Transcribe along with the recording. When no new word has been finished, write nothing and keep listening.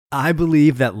I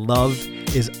believe that love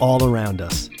is all around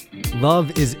us.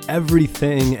 Love is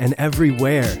everything and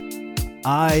everywhere.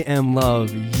 I am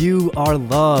love. You are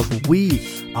love.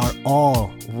 We are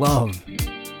all love.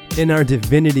 In our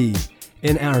divinity,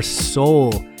 in our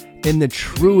soul, in the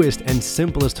truest and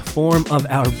simplest form of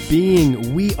our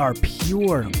being, we are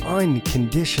pure,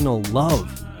 unconditional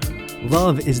love.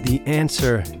 Love is the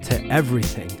answer to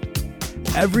everything.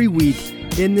 Every week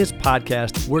in this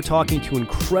podcast, we're talking to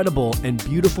incredible and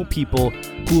beautiful people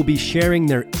who will be sharing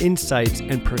their insights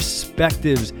and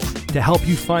perspectives to help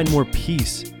you find more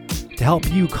peace, to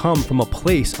help you come from a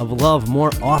place of love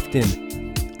more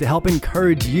often, to help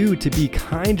encourage you to be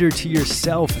kinder to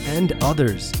yourself and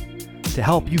others, to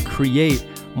help you create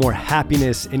more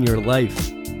happiness in your life,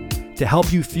 to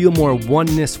help you feel more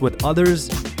oneness with others,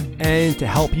 and to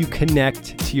help you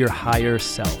connect to your higher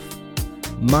self.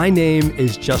 My name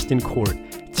is Justin Court.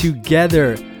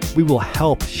 Together, we will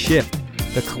help shift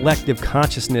the collective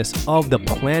consciousness of the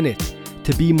planet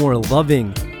to be more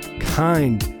loving,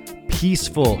 kind,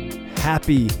 peaceful,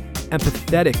 happy,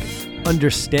 empathetic,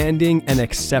 understanding, and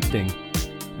accepting.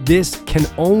 This can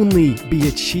only be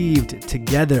achieved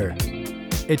together.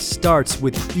 It starts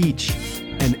with each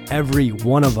and every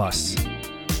one of us.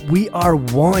 We are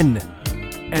one,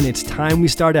 and it's time we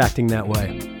start acting that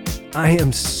way. I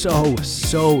am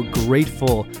so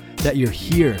grateful that you're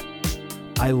here.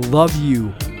 I love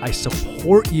you, I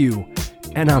support you,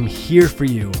 and I'm here for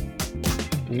you.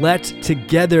 Let's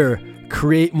together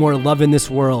create more love in this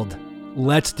world.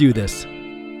 Let's do this.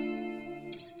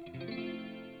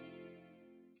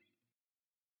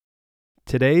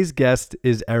 Today's guest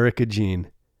is Erica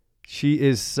Jean. She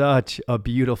is such a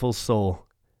beautiful soul.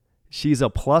 She's a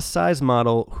plus-size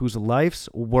model whose life's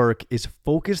work is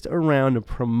focused around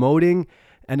promoting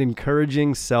and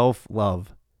encouraging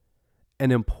self-love,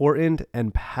 an important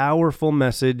and powerful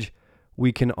message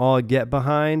we can all get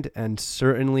behind and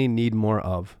certainly need more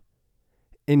of.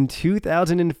 In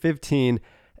 2015,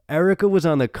 Erica was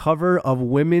on the cover of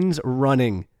Women's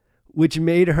Running, which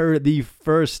made her the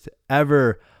first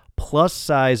ever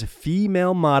plus-size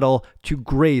female model to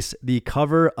grace the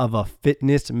cover of a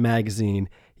fitness magazine.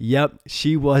 Yep,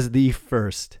 she was the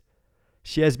first.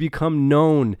 She has become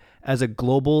known as a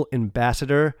global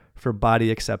ambassador for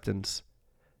body acceptance.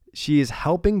 She is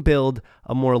helping build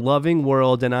a more loving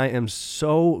world, and I am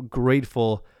so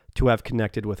grateful to have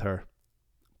connected with her.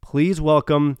 Please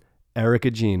welcome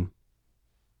Erica Jean.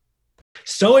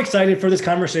 So excited for this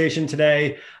conversation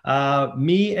today.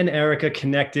 Me and Erica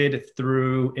connected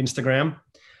through Instagram.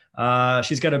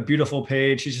 She's got a beautiful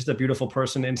page. She's just a beautiful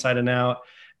person inside and out.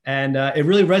 And it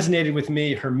really resonated with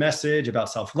me, her message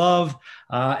about self-love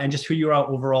and just who you are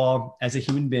overall as a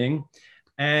human being.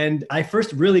 And I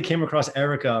first really came across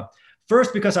Erica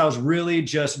first because I was really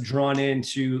just drawn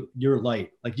into your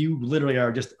light. Like you literally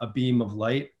are just a beam of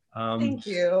light. Thank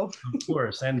you. Of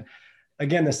course. And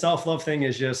again, the self-love thing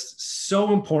is just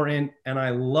so important. And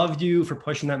I love you for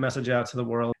pushing that message out to the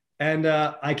world. And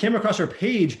I came across her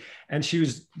page and she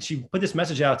put this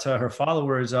message out to her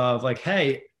followers of like,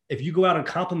 hey, if you go out and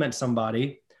compliment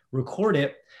somebody, record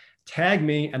it, tag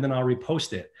me, and then I'll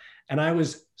repost it. And I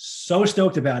was so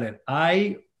stoked about it.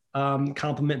 I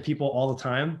compliment people all the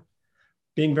time.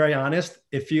 Being very honest,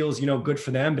 it feels, good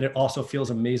for them, but it also feels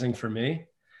amazing for me.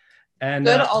 And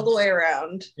good all the way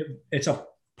around. It's a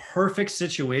perfect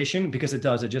situation because it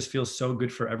does. It just feels so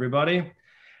good for everybody.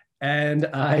 And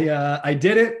I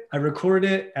did it, I recorded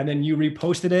it, and then you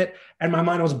reposted it. And my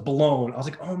mind was blown. I was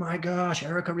like, oh my gosh,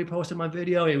 Erica reposted my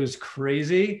video. It was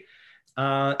crazy.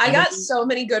 I got so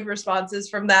many good responses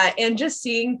from that. And just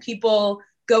seeing people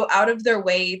go out of their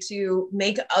way to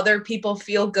make other people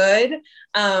feel good.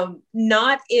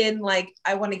 Not in like,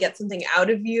 I want to get something out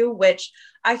of you, which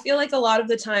I feel like a lot of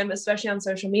the time, especially on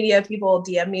social media, people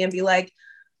DM me and be like,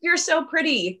 you're so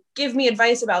pretty. Give me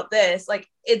advice about this. Like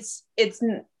it's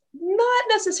not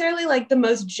necessarily like the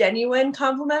most genuine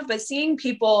compliment, but seeing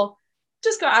people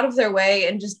just go out of their way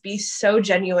and just be so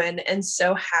genuine and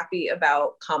so happy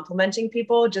about complimenting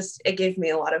people, it gave me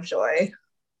a lot of joy.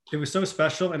 It was so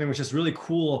special. And it was just really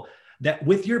cool that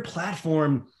with your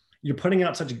platform, you're putting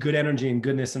out such good energy and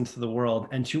goodness into the world,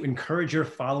 and to encourage your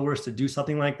followers to do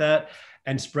something like that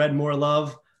and spread more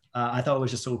love. I thought it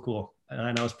was just so cool.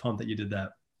 And I was pumped that you did that.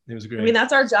 It was great. I mean,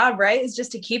 that's our job, right? Is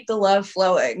just to keep the love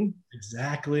flowing.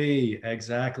 Exactly.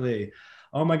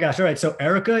 Oh my gosh. All right. So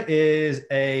Erica is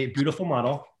a beautiful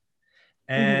model.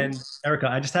 And Erica,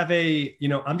 I just have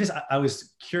I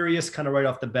was curious kind of right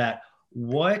off the bat,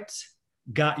 what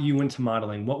got you into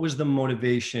modeling? What was the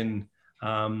motivation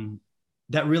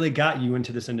that really got you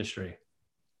into this industry?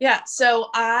 Yeah. So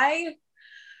I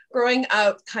growing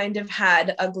up kind of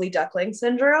had ugly duckling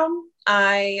syndrome.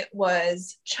 I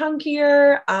was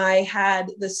chunkier. I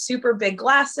had the super big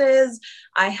glasses.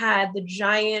 I had the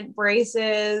giant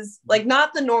braces, like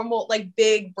not the normal, like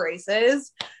big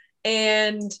braces.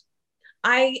 And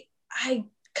I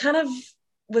kind of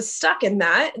was stuck in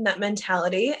that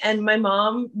mentality. And my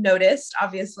mom noticed,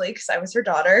 obviously, because I was her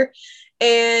daughter.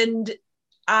 And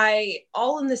I,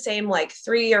 all in the same like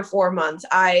 3 or 4 months,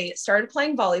 I started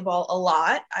playing volleyball a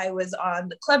lot. I was on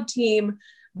the club team,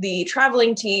 the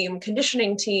traveling team,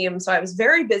 conditioning team. So I was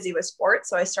very busy with sports.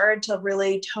 So I started to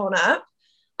really tone up.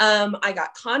 I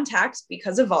got contacts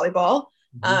because of volleyball.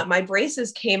 My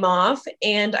braces came off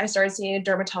and I started seeing a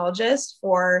dermatologist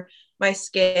for my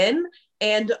skin.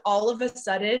 And all of a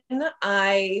sudden,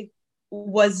 I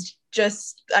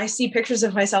see pictures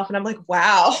of myself and I'm like,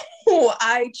 wow,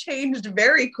 I changed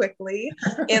very quickly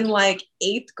in like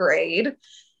 8th grade.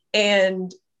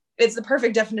 And it's the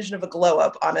perfect definition of a glow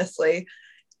up, honestly.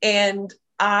 And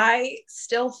I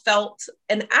still felt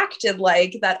and acted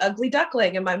like that ugly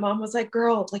duckling. And my mom was like,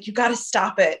 girl, like, you got to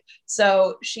stop it.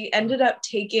 So she ended up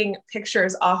taking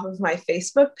pictures off of my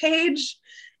Facebook page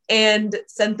and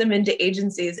sent them into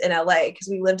agencies in LA because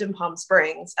we lived in Palm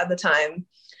Springs at the time.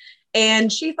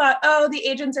 And she thought, oh, the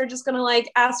agents are just going to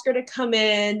like ask her to come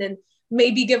in and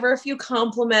maybe give her a few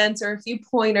compliments or a few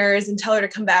pointers and tell her to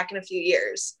come back in a few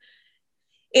years.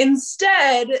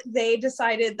 Instead, they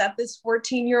decided that this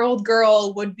 14-year-old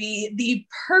girl would be the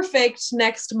perfect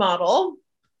next model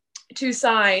to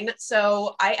sign.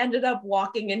 So I ended up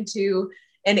walking into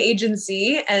an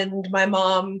agency and my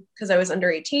mom, because I was under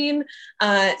 18,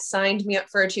 signed me up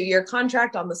for a 2-year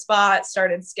contract on the spot,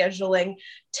 started scheduling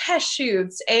test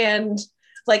shoots and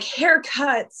like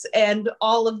haircuts and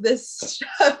all of this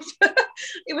stuff.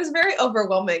 It was very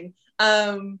overwhelming.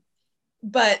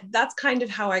 But that's kind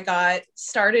of how I got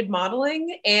started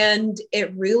modeling, and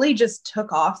it really just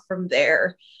took off from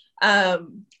there. Do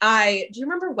you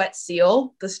remember Wet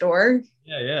Seal, the store?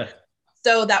 Yeah.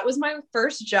 So that was my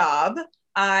first job.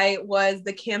 I was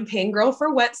the campaign girl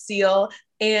for Wet Seal.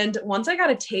 And once I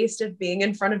got a taste of being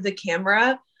in front of the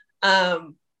camera,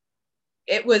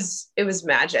 it was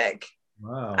magic.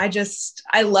 Wow.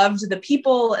 I loved the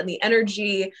people and the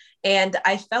energy, and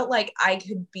I felt like I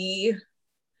could be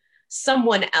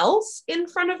someone else in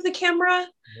front of the camera,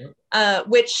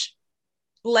 which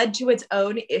led to its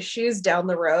own issues down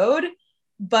the road,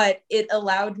 but it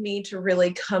allowed me to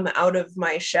really come out of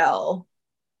my shell.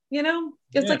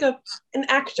 It's like an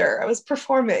actor. I was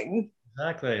performing.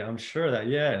 Exactly. I'm sure that,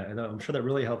 I'm sure that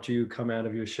really helped you come out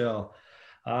of your shell.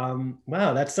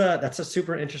 Wow, that's a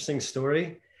super interesting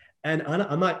story. And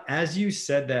I'm not, as you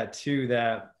said that too,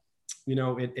 that,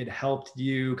 it helped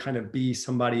you kind of be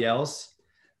somebody else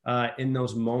in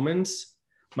those moments.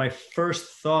 My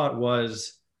first thought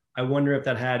was, I wonder if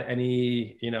that had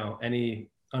any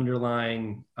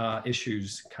underlying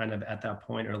issues kind of at that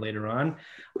point or later on.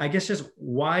 I guess just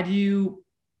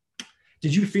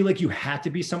did you feel like you had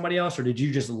to be somebody else, or did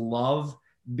you just love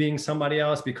being somebody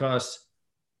else because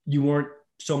you weren't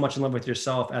so much in love with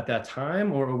yourself at that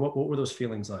time, or what were those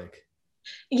feelings like?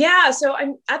 Yeah. So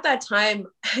I'm at that time,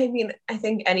 I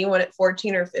think anyone at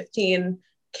 14 or 15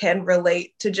 can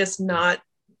relate to just not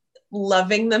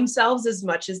loving themselves as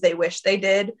much as they wish they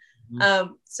did.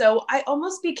 So I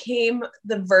almost became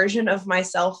the version of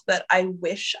myself that I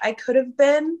wish I could have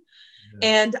been. Yeah.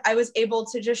 And I was able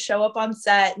to just show up on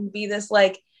set and be this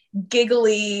like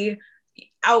giggly,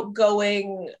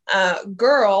 outgoing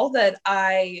girl that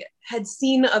I had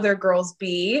seen other girls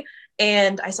be.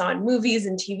 And I saw in movies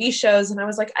and TV shows. And I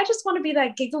was like, I just want to be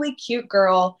that giggly, cute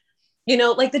girl,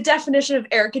 like the definition of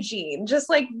Erica Jean, just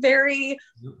like very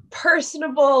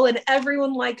personable and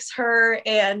everyone likes her.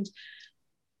 And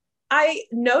I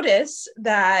noticed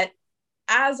that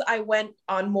as I went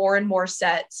on more and more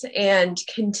sets and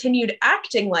continued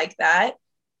acting like that,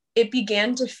 it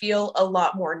began to feel a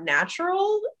lot more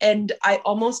natural. And I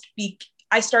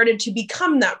started to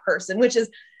become that person, which is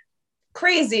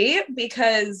crazy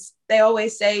because they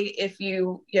always say, if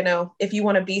you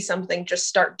want to be something, just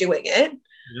start doing it.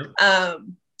 Yep.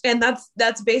 And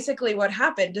that's basically what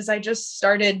happened is I just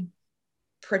started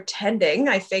pretending.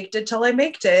 I faked it till I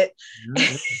maked it.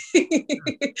 Yeah.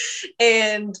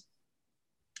 And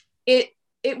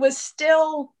it was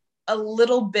still a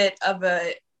little bit of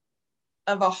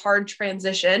a hard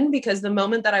transition because the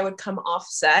moment that I would come off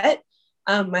set,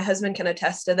 my husband can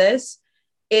attest to this,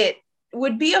 it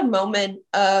would be a moment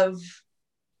of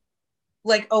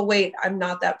like, oh wait, I'm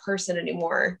not that person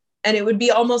anymore. And it would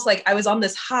be almost like I was on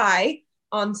this high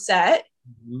on set.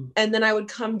 Mm-hmm. And then I would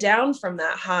come down from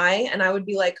that high and I would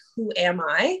be like, who am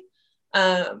I?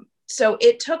 So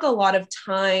it took a lot of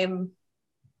time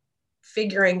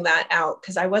figuring that out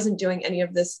because I wasn't doing any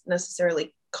of this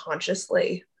necessarily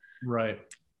consciously. Right.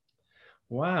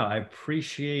 Wow. I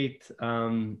appreciate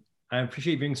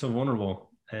being so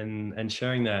vulnerable and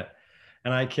sharing that.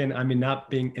 And I mean, not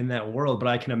being in that world, but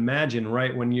I can imagine,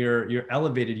 right, when you're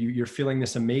elevated, you're feeling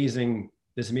this amazing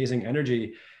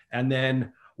energy. And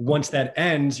then once that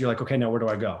ends, you're like, okay, now where do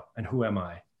I go? And who am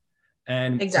I?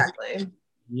 And Exactly.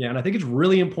 yeah, and I think it's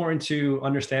really important to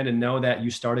understand and know that you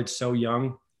started so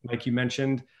young, like you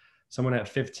mentioned, someone at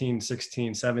 15,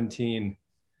 16, 17,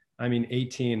 I mean,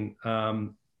 18.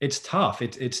 It's tough.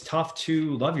 It's tough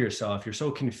to love yourself. You're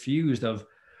so confused of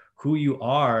who you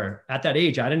are at that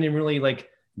age. I didn't even really like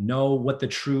know what the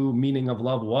true meaning of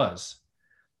love was.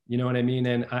 You know what I mean?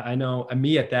 And I know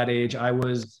me at that age, I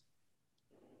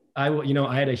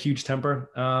had a huge temper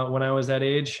when I was that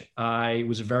age. I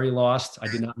was very lost. I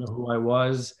did not know who I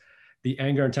was. The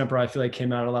anger and temper, I feel like,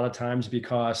 came out a lot of times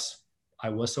because I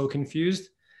was so confused.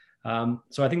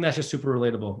 So I think that's just super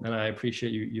relatable, and I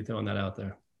appreciate you throwing that out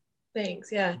there.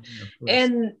 Thanks. Yeah. Yeah, of course.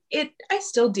 And I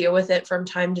still deal with it from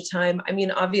time to time. I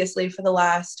mean, obviously for the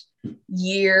last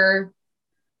year,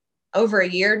 over a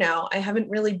year now, I haven't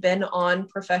really been on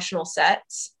professional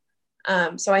sets.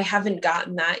 So I haven't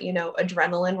gotten that,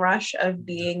 adrenaline rush of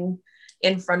being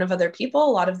in front of other people.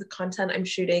 A lot of the content I'm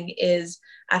shooting is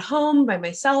at home by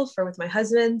myself or with my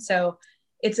husband. So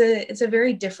it's a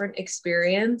very different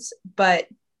experience, but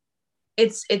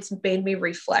it's made me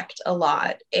reflect a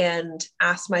lot and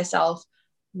ask myself,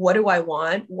 what do I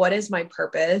want? What is my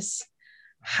purpose?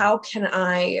 How can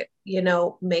I,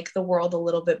 make the world a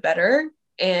little bit better?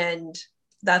 And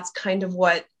that's kind of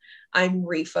what I'm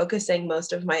refocusing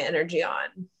most of my energy on.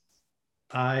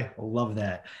 I love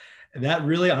that. That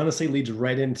really honestly leads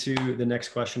right into the next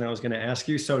question I was going to ask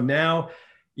you. So now,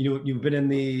 you've been in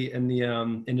the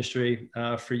industry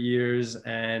for years,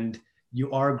 and you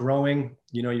are growing.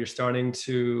 You're starting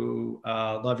to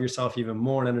love yourself even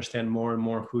more and understand more and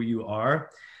more who you are.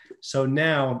 So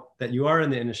now that you are in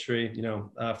the industry,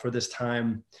 for this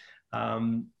time,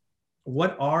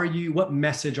 what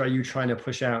message are you trying to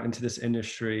push out into this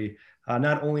industry?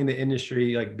 Not only in the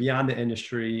industry, like beyond the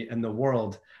industry and the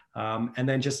world. And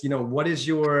then just,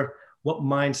 what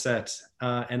mindsets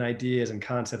and ideas and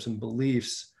concepts and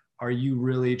beliefs are you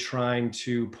really trying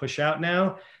to push out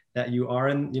now that you are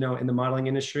in the modeling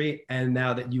industry? And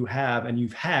now that you've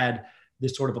had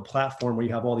this sort of a platform where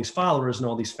you have all these followers and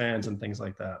all these fans and things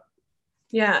like that.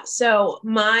 Yeah. So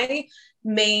my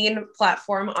main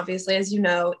platform, obviously, as you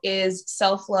know, is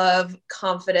self-love,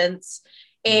 confidence,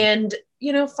 and,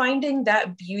 finding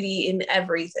that beauty in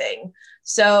everything.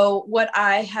 So what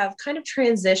I have kind of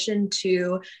transitioned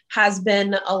to has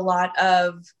been a lot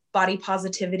of body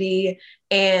positivity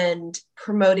and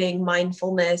promoting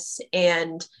mindfulness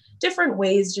and different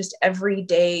ways just every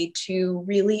day to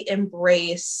really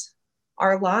embrace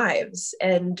our lives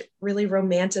and really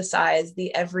romanticize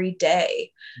the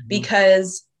everyday.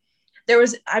 Because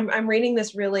I'm reading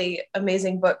this really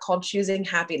amazing book called Choosing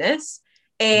Happiness,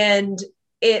 and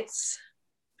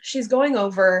she's going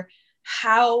over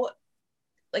how,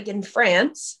 like in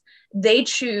France, they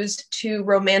choose to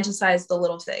romanticize the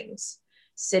little things,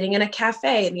 sitting in a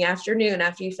cafe in the afternoon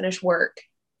after you finish work,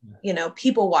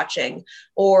 people watching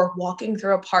or walking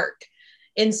through a park.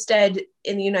 Instead,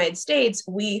 in the United States,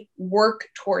 we work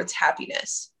towards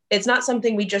happiness. It's not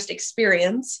something we just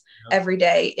experience every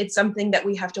day. It's something that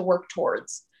we have to work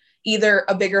towards, either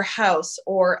a bigger house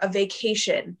or a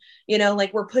vacation.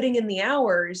 Like we're putting in the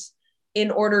hours in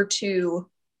order to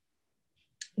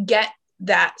get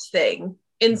that thing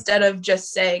instead of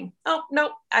just saying, oh,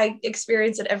 no, I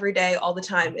experience it every day, all the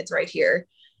time. It's right here.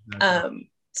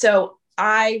 So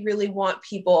I really want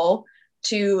people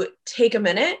to take a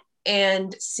minute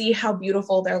and see how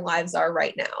beautiful their lives are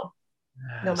right now,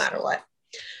 no matter what.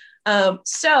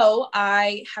 So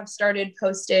I have started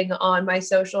posting on my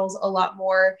socials a lot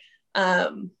more,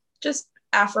 just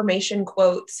affirmation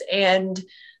quotes, and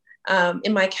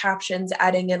in my captions,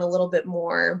 adding in a little bit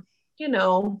more,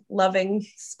 loving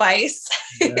spice.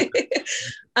 Yeah.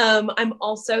 I'm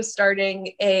also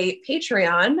starting a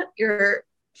Patreon. Your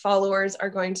followers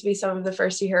are going to be some of the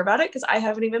first to hear about it because I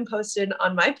haven't even posted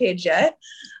on my page yet.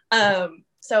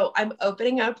 So I'm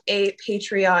opening up a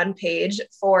Patreon page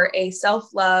for a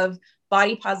self-love,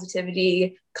 body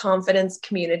positivity, confidence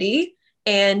community.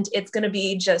 And it's going to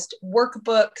be just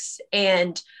workbooks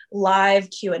and live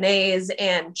Q&As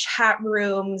and chat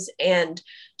rooms and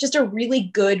just a really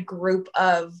good group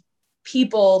of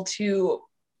people to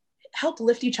help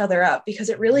lift each other up, because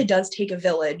it really does take a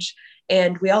village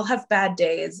and we all have bad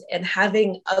days, and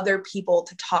having other people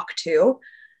to talk to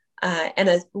and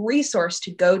a resource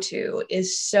to go to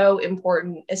is so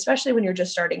important, especially when you're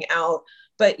just starting out.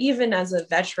 But even as a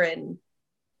veteran,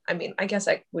 I mean, I guess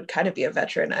I would kind of be a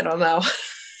veteran. I don't know.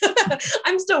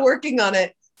 I'm still working on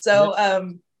it. So,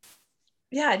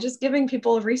 yeah, just giving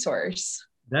people a resource.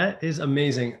 That is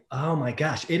amazing. Oh my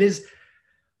gosh. It is.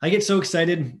 I get so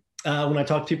excited when I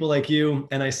talk to people like you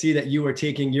and I see that you are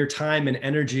taking your time and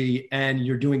energy and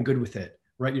you're doing good with it,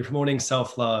 right? You're promoting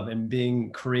self-love and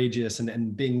being courageous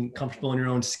and being comfortable in your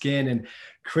own skin and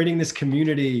creating this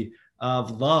community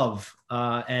of love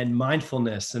and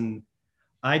mindfulness. And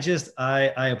I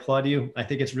applaud you. I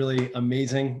think it's really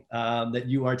amazing that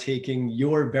you are taking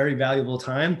your very valuable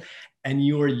time and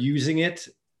you are using it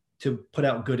to put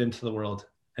out good into the world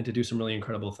and to do some really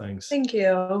incredible things. Thank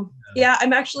you. Yeah,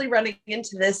 I'm actually running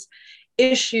into this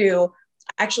issue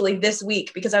actually this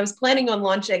week because I was planning on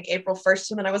launching April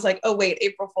 1st. And then I was like, oh, wait,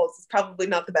 April Fool's is probably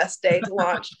not the best day to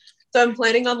launch. So I'm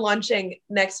planning on launching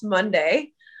next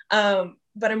Monday.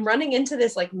 But I'm running into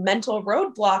this like mental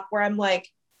roadblock where I'm like,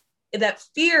 that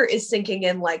fear is sinking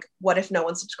in, like, what if no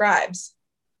one subscribes?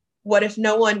 What if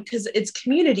no one, because it's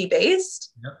community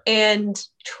based and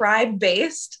tribe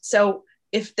based. So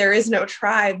if there is no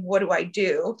tribe, what do I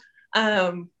do?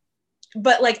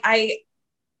 But like, I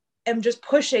am just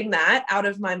pushing that out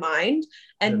of my mind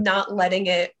and not letting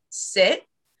it sit,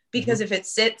 because if it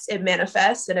sits, it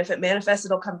manifests. And if it manifests,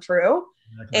 it'll come true.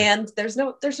 And there's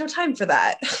no time for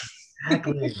that.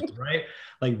 Exactly. Right.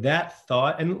 Like that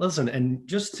thought. And listen, and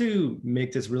just to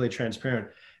make this really transparent,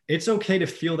 it's okay to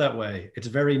feel that way. It's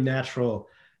very natural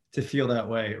to feel that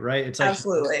way. Right. It's like,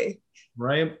 absolutely.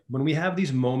 Right. When we have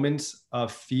these moments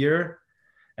of fear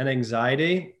and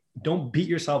anxiety, don't beat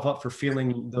yourself up for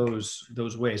feeling those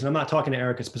ways. And I'm not talking to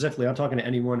Erica specifically. I'm talking to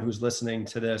anyone who's listening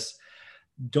to this.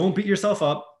 Don't beat yourself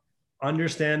up.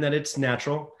 Understand that it's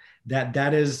natural,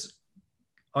 that is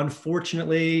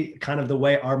unfortunately kind of the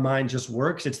way our mind just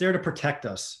works. It's there to protect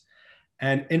us.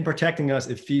 And in protecting us,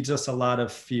 it feeds us a lot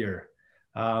of fear.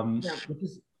 Which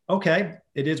is okay.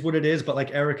 It is what it is. But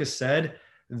like Erica said,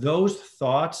 those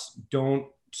thoughts don't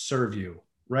serve you,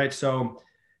 right? So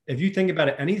if you think about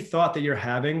it, any thought that you're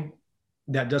having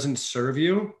that doesn't serve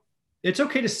you, it's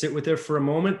okay to sit with it for a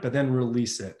moment, but then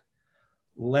release it.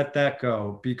 Let that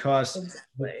go, because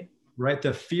right,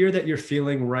 the fear that you're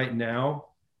feeling right now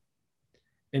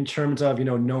in terms of,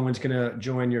 no one's going to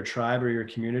join your tribe or your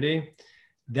community,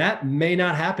 that may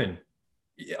not happen.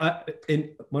 And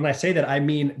when I say that, I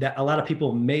mean that a lot of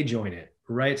people may join it,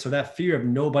 right? So that fear of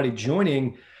nobody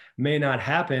joining may not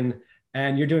happen.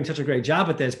 And you're doing such a great job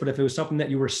at this, but if it was something that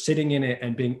you were sitting in it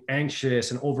and being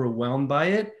anxious and overwhelmed by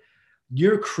it,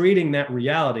 you're creating that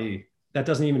reality that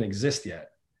doesn't even exist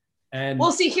yet. And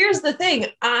well, see, here's the thing.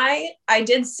 I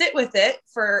did sit with it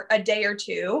for a day or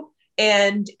two,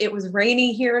 and it was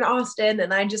rainy here in Austin,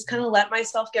 and I just kind of let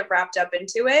myself get wrapped up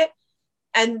into it.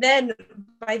 And then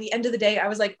by the end of the day, I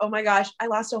was like, oh my gosh, I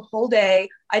lost a whole day.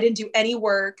 I didn't do any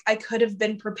work. I could have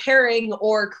been preparing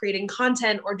or creating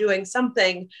content or doing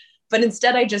something. But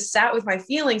instead, I just sat with my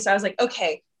feelings. So I was like,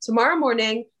 okay, tomorrow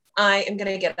morning, I am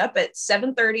going to get up at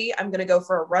 7:30. I'm going to go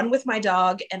for a run with my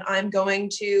dog, and I'm going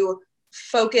to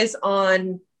focus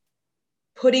on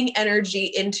putting energy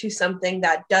into something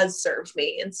that does serve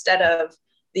me instead of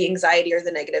the anxiety or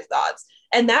the negative thoughts.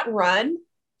 And that run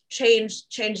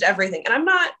changed everything. And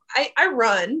I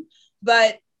run,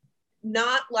 but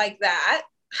not like that.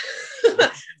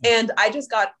 And I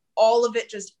just got all of it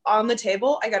just on the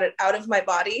table. I got it out of my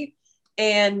body.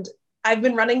 And I've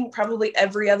been running probably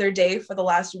every other day for the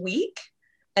last week.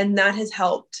 And that has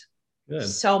helped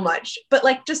so much. But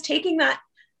like just taking that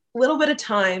little bit of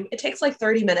time, it takes like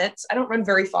 30 minutes. I don't run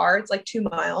very far. It's like 2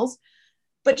 miles.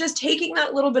 But just taking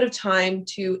that little bit of time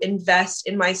to invest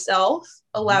in myself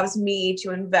allows me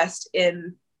to invest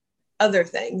in other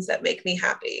things that make me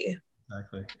happy.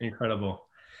 Exactly. Incredible.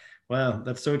 Wow,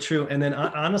 that's so true. And then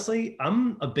honestly,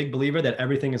 I'm a big believer that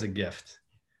everything is a gift.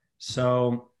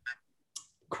 So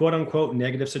quote unquote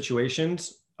negative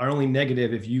situations are only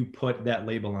negative if you put that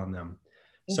label on them.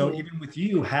 So even with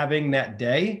you having that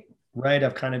day, right,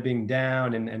 of kind of being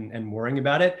down and worrying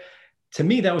about it, to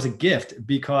me, that was a gift,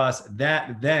 because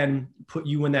that then put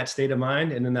you in that state of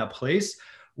mind and in that place,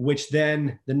 which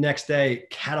then the next day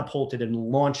catapulted and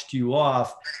launched you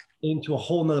off into a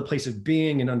whole nother place of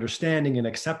being and understanding and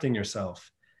accepting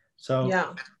yourself. So,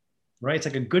 right. It's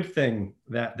like a good thing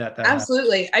that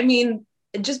absolutely happens. I mean,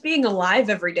 just being alive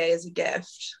every day is a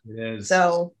gift. It is.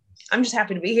 So I'm just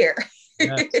happy to be here.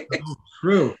 That's so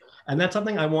true. And that's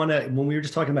something I want to, when we were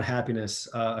just talking about happiness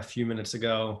a few minutes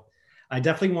ago, I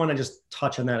definitely want to just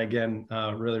touch on that again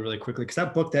really, really quickly. Because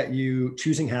that book that you,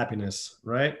 Choosing Happiness,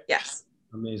 right? Yes.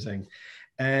 Amazing.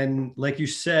 And like you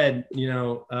said, here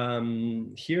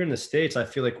in the States, I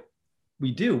feel like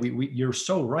you're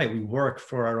so right. We work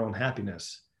for our own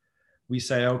happiness. We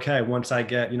say, okay, once I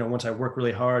work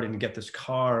really hard and get this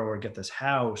car or get this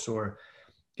house or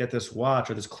get this watch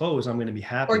or this clothes, I'm going to be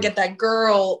happy. Or get that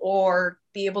girl or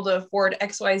be able to afford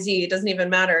XYZ. It doesn't even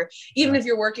matter. Even if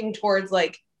you're working towards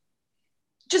like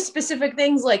just specific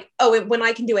things like, when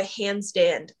I can do a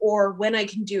handstand or when I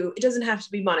can do, it doesn't have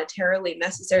to be monetarily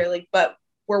necessarily, but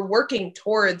we're working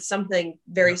towards something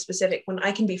very specific. When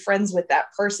I can be friends with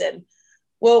that person,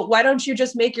 well, why don't you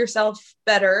just make yourself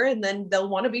better and then they'll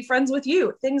want to be friends with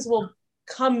you? Things will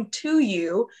come to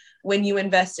you when you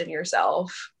invest in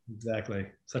yourself. Exactly.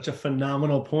 Such a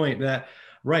phenomenal point that,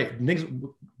 right.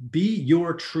 Be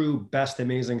your true best,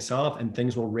 amazing self and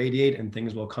things will radiate and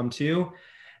things will come to you.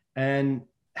 And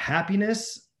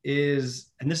happiness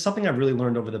is, and this is something I've really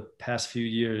learned over the past few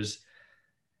years.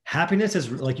 Happiness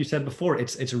is, like you said before,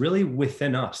 it's really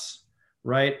within us,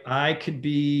 right?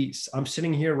 I'm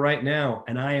sitting here right now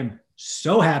and I am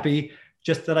so happy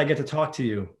just that I get to talk to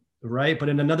you, right? But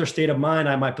in another state of mind,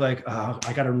 I might be like, oh,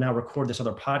 I got to now record this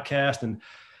other podcast and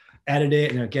edit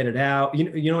it and get it out.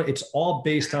 It's all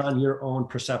based on your own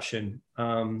perception,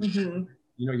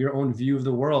 your own view of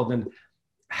the world. And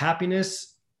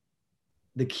happiness,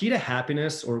 the key to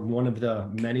happiness, or one of the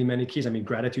many, many keys,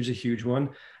 gratitude is a huge one.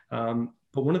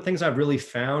 But one of the things I've really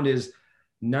found is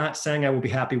not saying I will be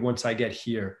happy once I get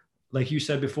here. Like you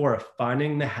said before,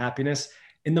 finding the happiness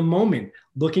in the moment,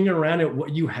 looking around at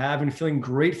what you have and feeling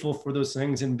grateful for those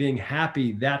things and being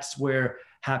happy. That's where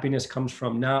happiness comes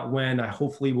from, not when I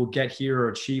hopefully will get here or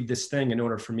achieve this thing in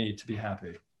order for me to be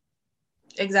happy.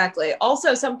 Exactly.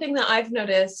 Also, something that I've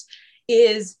noticed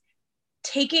is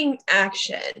taking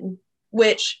action,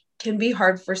 which can be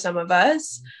hard for some of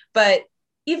us, but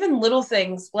even little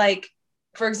things like,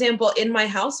 for example, in my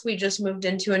house, we just moved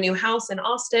into a new house in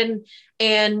Austin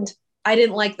and I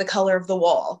didn't like the color of the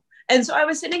wall. And so I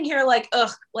was sitting here like,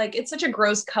 it's such a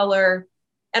gross color.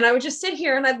 And I would just sit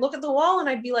here and I'd look at the wall and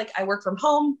I'd be like, I work from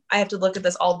home. I have to look at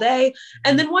this all day.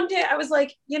 And then one day I was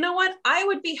like, you know what? I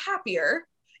would be happier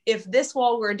if this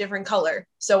wall were a different color.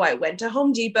 So I went to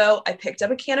Home Depot. I picked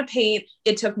up a can of paint.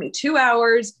 It took me 2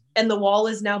 hours and the wall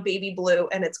is now baby blue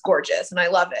and it's gorgeous and I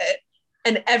love it.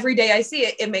 And every day I see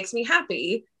it, it makes me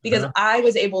happy because I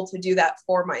was able to do that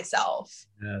for myself.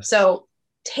 Yes. So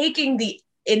taking the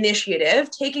initiative,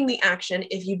 taking the action,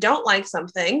 if you don't like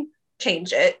something,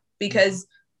 change it because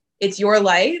it's your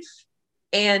life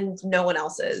and no one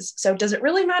else's. So does it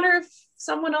really matter if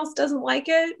someone else doesn't like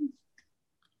it?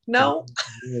 No.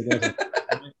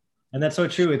 And that's so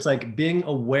true. It's like being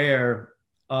aware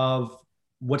of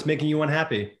what's making you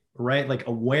unhappy, right? Like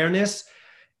awareness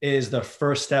is the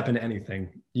first step in anything.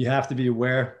 You have to be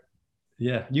aware.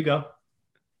 Yeah, you go.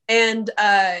 And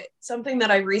something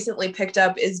that I recently picked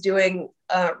up is doing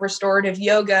restorative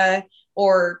yoga,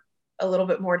 or a little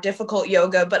bit more difficult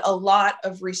yoga, but a lot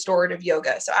of restorative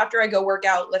yoga. So after I go work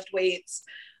out, lift weights,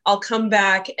 I'll come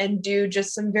back and do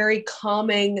just some very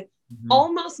calming,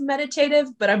 almost meditative,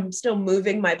 but I'm still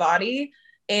moving my body.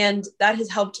 And that has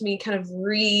helped me kind of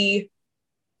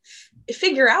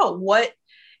figure out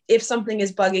if something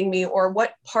is bugging me or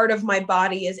what part of my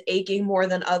body is aching more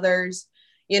than others.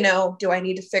 Do I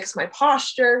need to fix my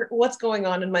posture? What's going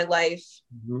on in my life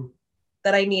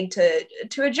that I need to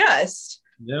adjust?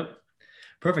 Yep.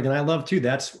 Perfect. And I love too,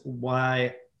 that's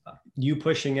why you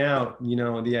pushing out,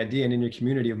 the idea and in your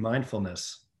community of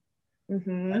mindfulness.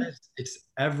 It's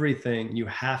everything. You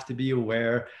have to be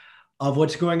aware of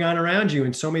what's going on around you.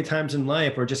 And so many times in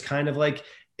life, we're just kind of like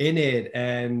in it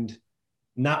and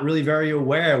not really very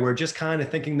aware. We're just kind of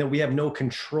thinking that we have no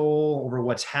control over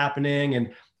what's happening.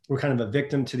 And we're kind of a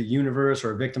victim to the universe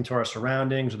or a victim to our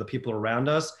surroundings or the people around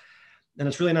us. And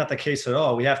it's really not the case at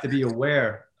all. We have to be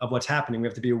aware of what's happening. We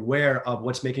have to be aware of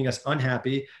what's making us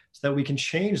unhappy so that we can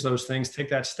change those things, take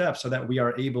that step so that we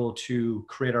are able to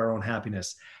create our own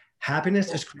happiness.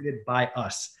 Happiness is created by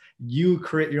us. You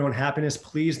create your own happiness.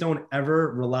 Please don't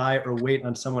ever rely or wait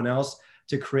on someone else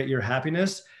to create your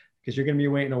happiness because you're going to be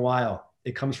waiting a while.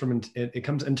 It comes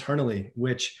internally,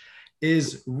 which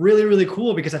is really, really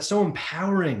cool because that's so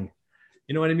empowering.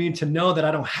 You know what I mean? To know that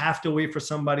I don't have to wait for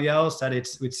somebody else, that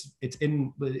it's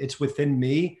within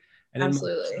me and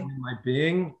absolutely in my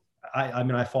being.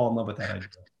 I fall in love with that idea.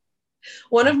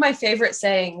 One of my favorite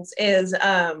sayings is,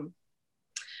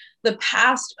 the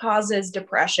past causes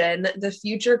depression, the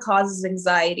future causes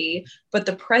anxiety, but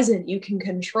the present you can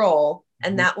control,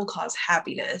 and that will cause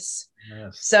happiness.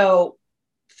 Yes. So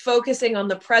focusing on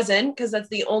the present, because that's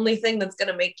the only thing that's going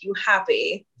to make you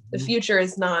happy. The future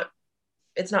is not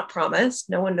it's not promised.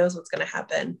 No one knows what's going to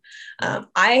happen.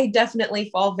 I definitely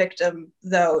fall victim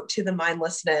though to the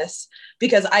mindlessness,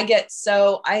 because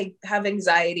I have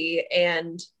anxiety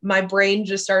and my brain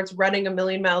just starts running a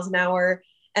million miles an hour,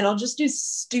 and I'll just do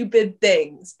stupid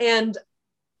things. And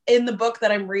in the book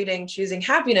that I'm reading, Choosing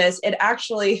Happiness, it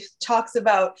actually talks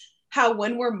about how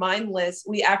when we're mindless,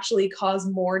 we actually cause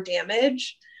more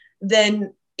damage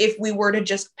than if we were to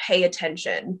just pay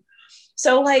attention.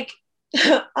 So like,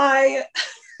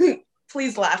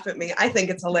 please laugh at me. I think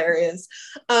it's hilarious.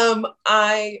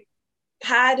 I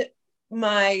had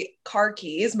my car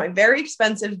keys, my very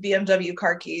expensive BMW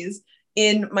car keys,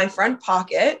 in my front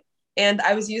pocket, and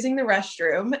I was using the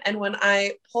restroom. And when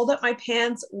I pulled up my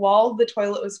pants while the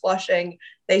toilet was flushing,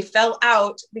 they fell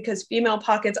out because female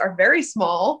pockets are very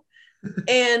small,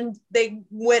 and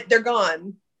they're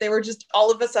gone. They were just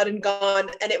all of a sudden gone.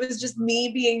 And it was just me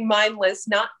being mindless,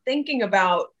 not thinking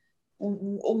about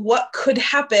what could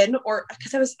happen, or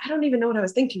because I don't even know what I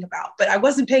was thinking about, but I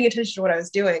wasn't paying attention to what I was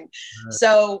doing. Right.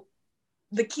 So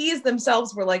the keys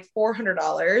themselves were like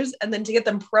 $400, and then to get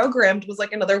them programmed was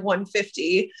like another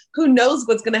 $150. Who knows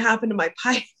what's going to happen to my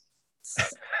pipes?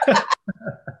 But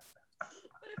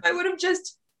if I would have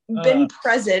just been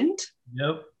present,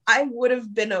 yep, I would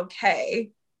have been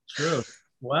okay. True.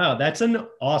 Wow, that's an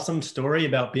awesome story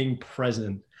about being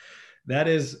present.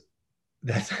 That's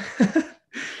that's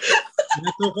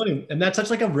so funny. And that's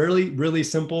such like a really, really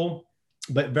simple,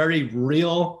 but very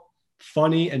real,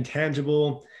 funny, and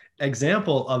tangible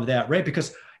example of that, right?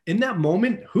 Because in that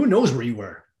moment, who knows where you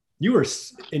were? You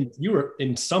were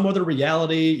in some other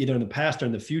reality, either in the past or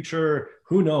in the future.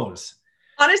 Who knows?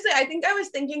 Honestly, I think I was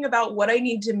thinking about what I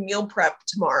need to meal prep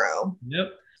tomorrow.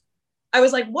 Yep. I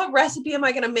was like, what recipe am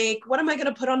I going to make? What am I going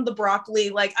to put on the broccoli?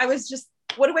 Like, I was just,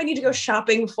 what do I need to go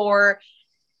shopping for?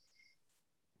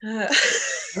 And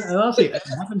honestly, it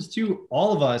happens to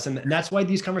all of us. And that's why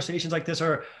these conversations like this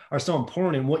are so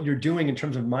important. And what you're doing in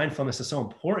terms of mindfulness is so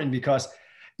important, because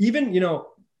even,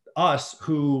 us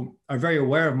who are very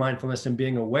aware of mindfulness and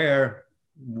being aware,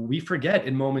 we forget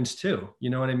in moments too. You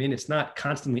know what I mean? It's not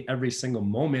constantly every single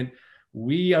moment.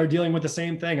 We are dealing with the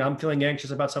same thing. I'm feeling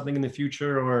anxious about something in the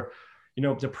future, or,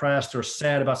 depressed or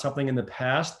sad about something in the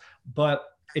past, but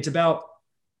it's about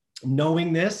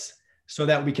knowing this so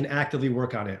that we can actively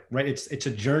work on it, right? It's a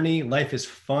journey. Life is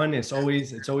fun. It's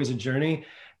always a journey,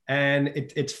 and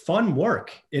it's fun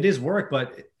work. It is work,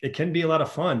 but it can be a lot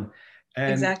of fun.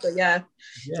 And exactly. Yeah.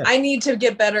 I need to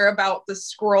get better about the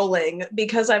scrolling,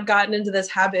 because I've gotten into this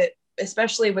habit,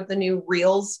 especially with the new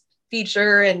Reels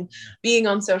feature and being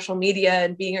on social media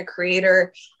and being a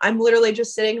creator. I'm literally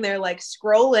just sitting there like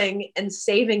scrolling and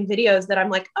saving videos that I'm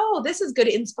like, oh, this is good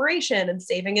inspiration, and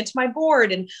saving it to my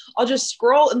board. And I'll just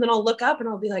scroll, and then I'll look up and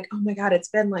I'll be like, oh my God, it's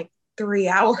been like 3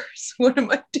 hours. What am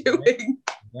I doing?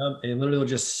 It literally will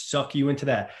just suck you into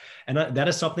that. And that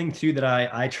is something too that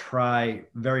I try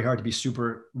very hard to be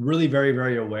really very,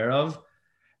 very aware of.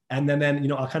 And then,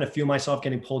 I'll kind of feel myself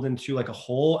getting pulled into like a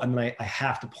hole, and then I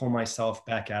have to pull myself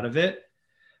back out of it,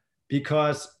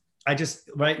 because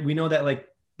right. We know that like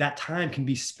that time can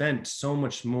be spent so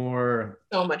much more.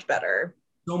 So much better.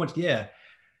 So much. Yeah.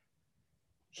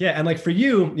 Yeah. And like for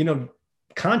you,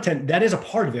 content, that is a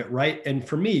part of it, right? And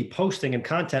for me, posting and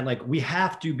content, like we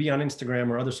have to be on Instagram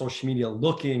or other social media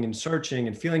looking and searching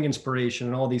and feeling inspiration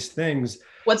and all these things.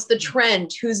 What's the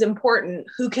trend? Who's important?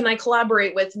 Who can I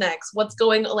collaborate with next? What's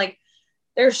going on? Like,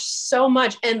 there's so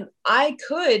much. And I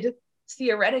could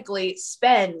theoretically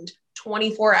spend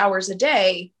 24 hours a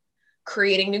day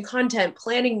creating new content,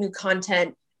 planning new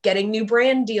content, getting new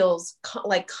brand deals,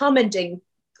 like commenting,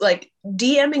 like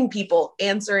DMing people,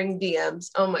 answering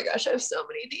DMs. Oh my gosh, I have so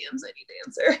many DMs I need to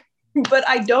answer, but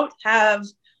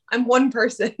I'm one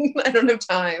person. I don't have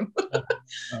time.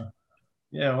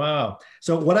 Yeah. Wow.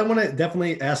 So what I want to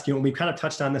definitely ask you, and we kind of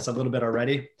touched on this a little bit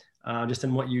already, just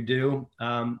in what you do.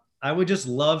 I would just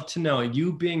love to know,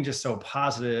 you being just so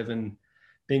positive and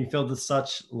being filled with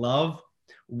such love,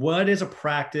 what is a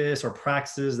practice or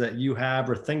practices that you have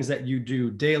or things that you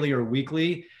do daily or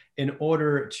weekly in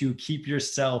order to keep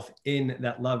yourself in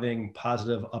that loving,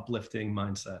 positive, uplifting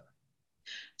mindset?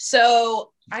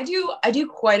 So I do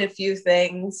quite a few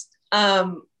things.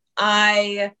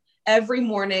 Every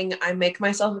morning I make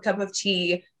myself a cup of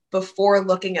tea before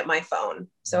looking at my phone.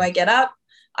 So I get up,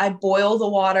 I boil the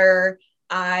water,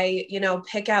 I,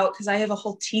 pick out, because I have a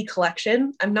whole tea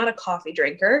collection. I'm not a coffee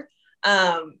drinker.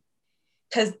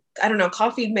 Because I don't know,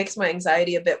 coffee makes my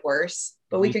anxiety a bit worse,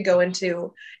 but we could go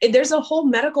into it. There's a whole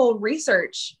medical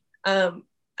research. Actually,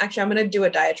 I'm going to do a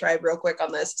diatribe real quick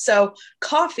on this. So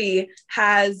coffee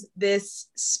has this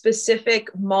specific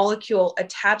molecule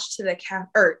attached to the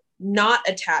not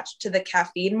attached to the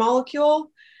caffeine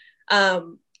molecule.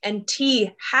 And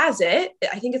tea has it.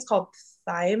 I think it's called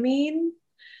thiamine.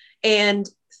 And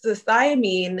the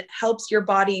thiamine helps your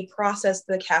body process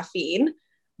the caffeine,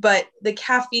 but the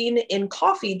caffeine in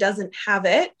coffee doesn't have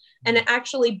it. And it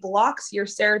actually blocks your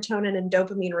serotonin and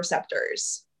dopamine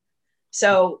receptors.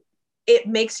 So it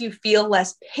makes you feel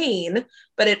less pain,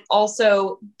 but it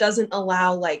also doesn't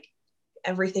allow like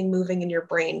everything moving in your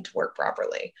brain to work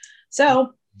properly.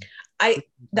 So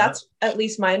that's at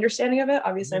least my understanding of it.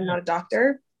 Obviously, I'm not a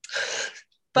doctor,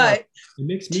 but it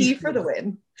makes me tea for the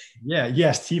win. Yeah.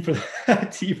 Yes. Tea for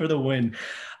tea for the win.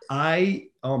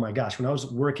 Oh my gosh, when I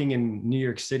was working in New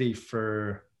York City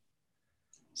for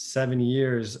 7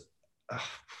 years,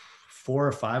 4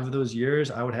 or 5 of those years,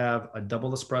 I would have a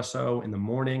double espresso in the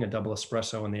morning, a double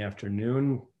espresso in the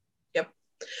afternoon. Yep.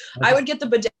 I would get the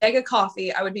bodega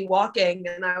coffee. I would be walking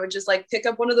and I would just like pick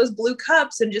up one of those blue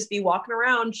cups and just be walking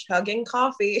around chugging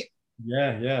coffee.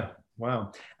 Yeah. Yeah.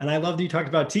 Wow. And I love that you talked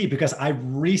about tea because I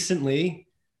recently,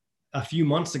 a few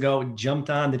months ago, jumped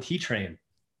on the tea train.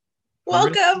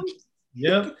 Welcome.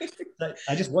 Yep.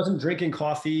 I just wasn't drinking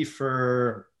coffee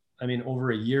for, over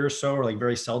a year or so, or like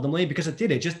very seldomly, because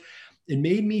it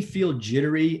made me feel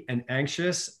jittery and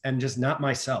anxious and just not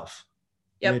myself.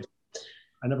 Yep.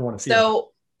 I never want to feel.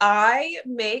 So I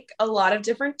make a lot of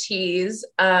different teas.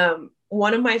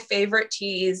 One of my favorite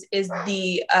teas is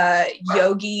the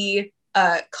Yogi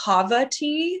kava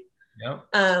tea. Yep.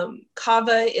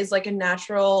 Kava is like a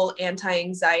natural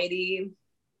anti-anxiety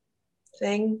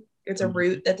thing. It's a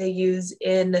root that they use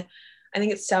in, I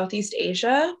think it's Southeast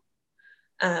Asia,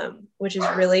 which is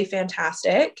really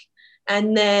fantastic.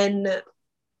 And then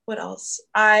what else?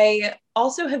 I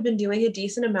also have been doing a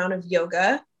decent amount of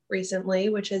yoga recently,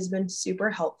 which has been super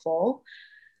helpful.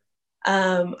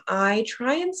 I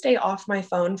try and stay off my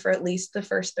phone for at least the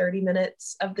first 30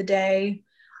 minutes of the day.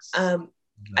 I'm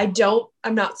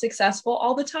not successful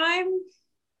all the time,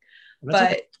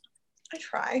 but okay. I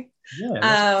try.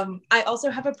 Yeah, I also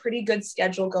have a pretty good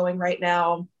schedule going right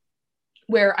now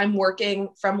where I'm working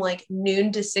from like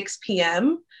noon to 6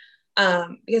 p.m.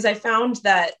 Because I found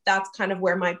that that's kind of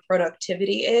where my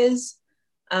productivity is.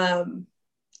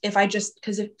 If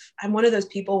I'm one of those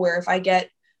people where if I get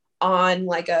on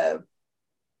like a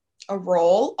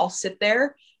roll, I'll sit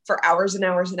there for hours and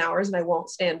hours and hours and I won't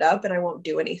stand up and I won't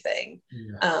do anything.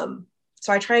 Yeah.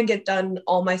 So I try and get done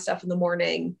all my stuff in the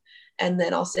morning and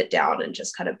then I'll sit down and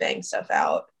just kind of bang stuff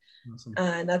out. Awesome.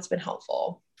 And that's been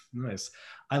helpful. Nice.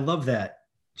 I love that.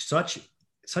 Such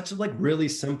like really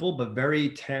simple, but very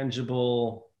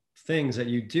tangible things that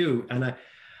you do. And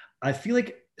I feel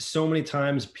like so many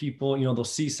times people, they'll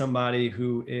see somebody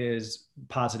who is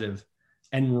positive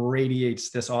and radiates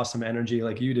this awesome energy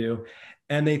like you do.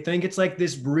 And they think it's like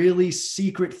this really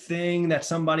secret thing that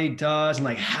somebody does. And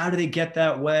like, how do they get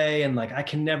that way? And like, I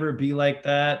can never be like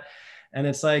that. And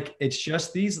it's like, it's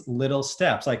just these little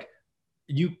steps. Like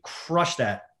you crush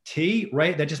that tea,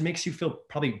 right? That just makes you feel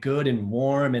probably good and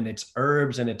warm, and it's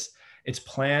herbs and it's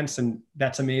plants. And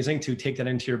that's amazing to take that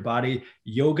into your body.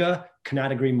 Yoga,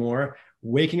 cannot agree more.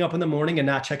 Waking up in the morning and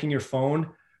not checking your phone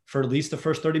for at least the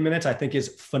first 30 minutes, I think is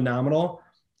phenomenal.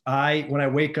 When I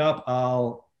wake up,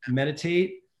 I'll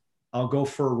meditate. I'll go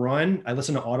for a run. I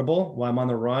listen to Audible while I'm on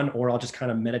the run, or I'll just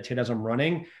kind of meditate as I'm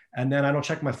running. And then I don't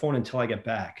check my phone until I get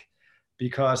back,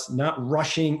 because not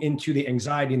rushing into the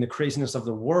anxiety and the craziness of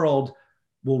the world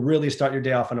will really start your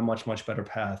day off on a much, much better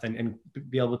path and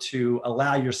be able to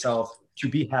allow yourself to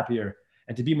be happier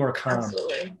and to be more calm,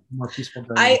 absolutely, more peaceful.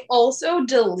 I also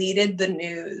deleted the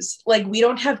news. Like we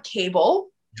don't have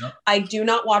cable. Yep. I do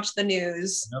not watch the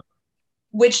news. Yep.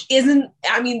 Which isn't,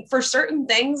 for certain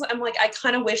things, I'm like, I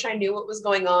kind of wish I knew what was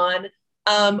going on.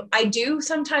 I do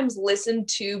sometimes listen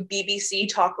to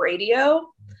BBC Talk Radio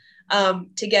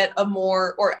to get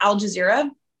or Al Jazeera,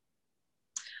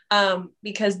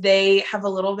 because they have a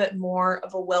little bit more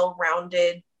of a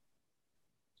well-rounded,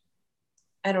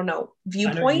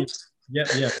 viewpoint.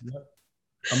 Yeah.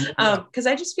 Because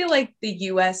I just feel like the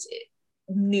US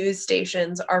news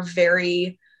stations are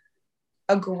very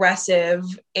aggressive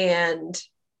and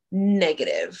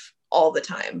negative all the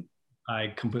time.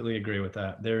 I completely agree with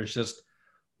that. There's just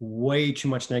way too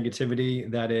much negativity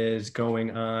that is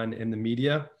going on in the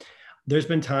media. There's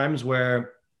been times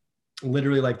where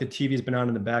literally like the TV has been on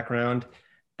in the background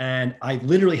and I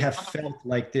literally have felt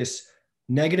like this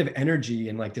negative energy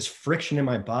and like this friction in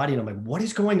my body. And I'm like, what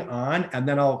is going on? And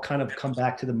then I'll kind of come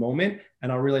back to the moment and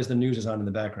I'll realize the news is on in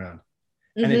the background.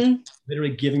 And it's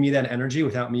literally giving me that energy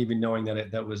without me even knowing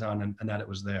that that was on and that it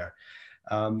was there.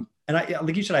 And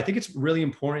like you said, I think it's really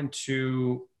important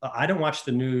I don't watch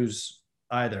the news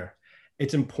either.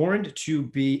 it's important to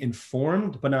be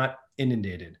informed, but not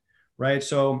inundated, right?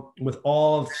 So with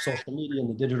all of social media and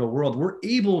the digital world, we're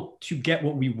able to get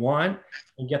what we want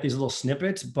and get these little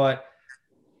snippets, but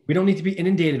we don't need to be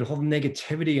inundated with all the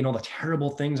negativity and all the terrible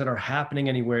things that are happening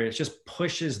anywhere. It just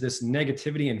pushes this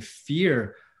negativity and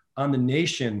fear on the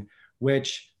nation,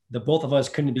 which the both of us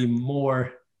couldn't be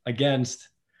more against.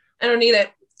 I don't need it.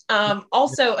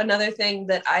 Also, another thing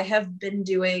that I have been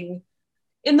doing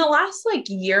in the last like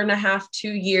year and a half,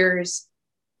 2 years,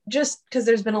 just because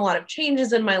there's been a lot of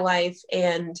changes in my life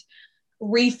and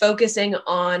refocusing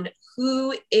on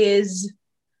who is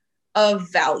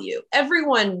of value.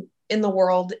 Everyone in the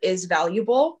world is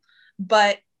valuable,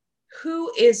 but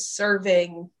who is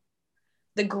serving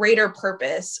the greater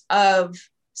purpose of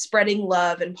spreading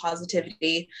love and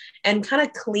positivity, and kind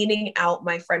of cleaning out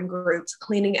my friend groups,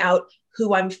 cleaning out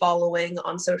who I'm following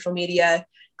on social media,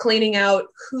 cleaning out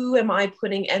who am I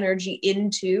putting energy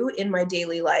into in my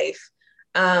daily life.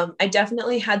 I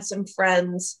definitely had some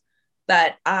friends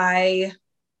that I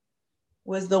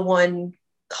was the one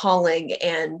calling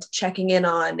and checking in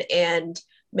on and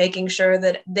making sure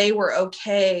that they were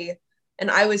okay.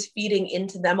 And I was feeding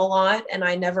into them a lot, and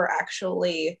I never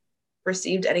actually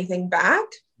received anything back.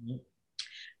 Mm-hmm.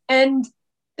 And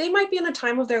they might be in a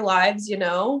time of their lives, you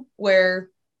know, where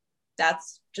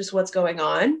that's just what's going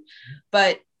on. Mm-hmm.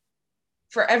 But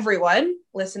for everyone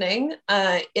listening,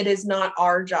 it is not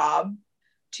our job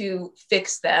to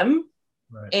fix them.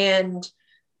 Right. And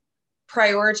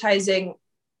prioritizing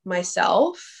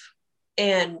myself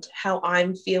and how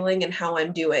I'm feeling and how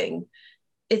I'm doing.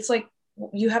 It's like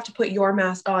you have to put your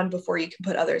mask on before you can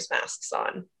put others' masks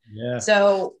on. Yeah.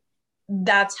 So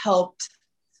that's helped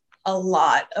a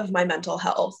lot of my mental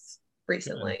health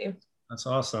recently. Yeah. That's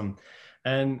awesome.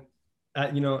 And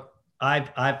you know, I've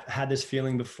had this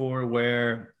feeling before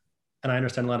where, and I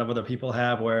understand a lot of other people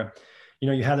have, where, you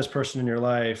know, you have this person in your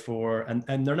life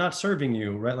and they're not serving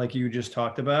you, right? Like you just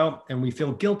talked about, and we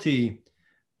feel guilty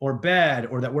or bad,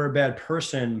 or that we're a bad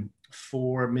person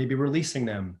for maybe releasing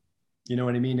them, you know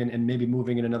what I mean? And maybe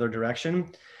moving in another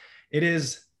direction. It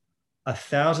is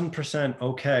 1,000%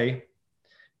 okay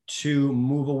to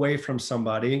move away from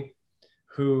somebody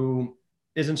who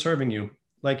isn't serving you.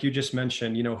 Like you just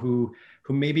mentioned, you know, who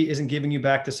maybe isn't giving you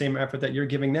back the same effort that you're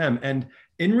giving them. And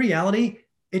in reality,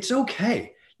 it's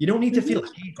okay. You don't need to feel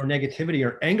hate or negativity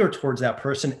or anger towards that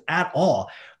person at all.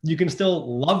 You can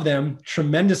still love them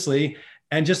tremendously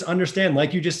and just understand,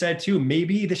 like you just said too,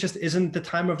 maybe this just isn't the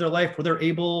time of their life where they're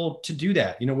able to do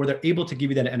that, you know, where they're able to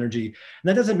give you that energy. And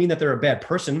that doesn't mean that they're a bad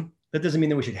person. That doesn't mean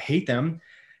that we should hate them.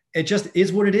 It just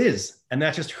is what it is. And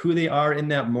that's just who they are in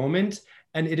that moment.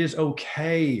 And it is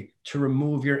okay to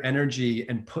remove your energy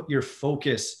and put your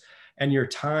focus and your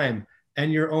time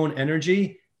and your own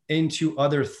energy into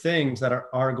other things that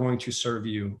are going to serve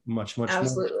you much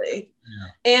Absolutely. More.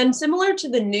 Yeah. And similar to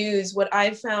the news, what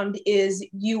I've found is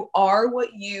you are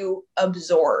what you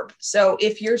absorb. So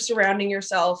if you're surrounding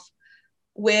yourself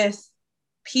with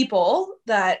people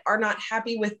that are not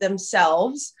happy with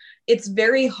themselves, it's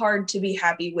very hard to be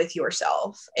happy with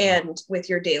yourself and with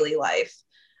your daily life.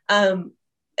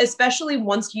 Especially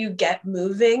once you get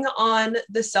moving on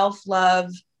the self-love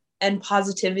and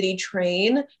positivity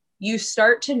train, you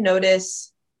start to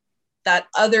notice that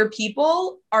other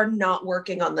people are not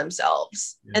working on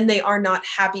themselves and they are not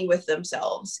happy with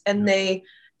themselves and they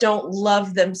don't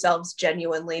love themselves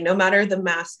genuinely, no matter the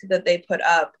mask that they put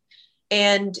up.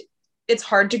 And it's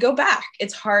hard to go back.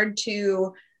 It's hard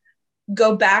to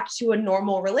go back to a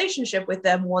normal relationship with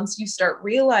them once you start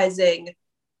realizing,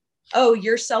 oh,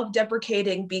 you're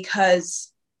self-deprecating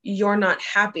because you're not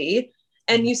happy.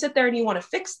 And you sit there and you want to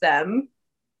fix them,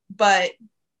 but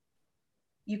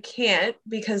you can't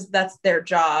because that's their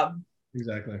job.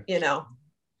 Exactly. You know,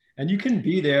 and you can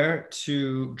be there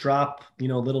to drop, you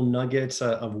know, little nuggets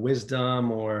of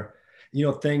wisdom or, you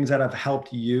know, things that have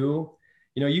helped you.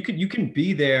 You know, you can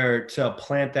be there to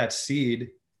plant that seed.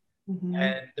 Mm-hmm.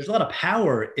 And there's a lot of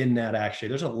power in that. Actually,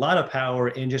 there's a lot of power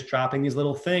in just dropping these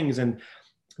little things. And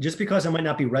just because it might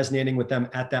not be resonating with them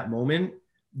at that moment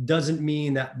doesn't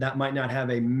mean that might not have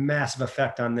a massive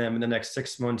effect on them in the next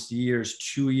 6 months, years,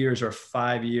 2 years, or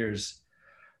 5 years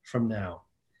from now.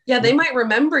 Yeah, they might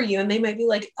remember you and they might be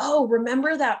like, oh,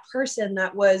 remember that person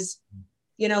that was,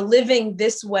 you know, living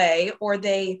this way, or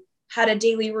they had a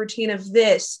daily routine of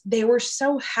this. They were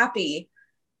so happy.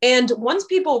 And once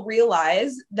people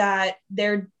realize that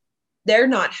they're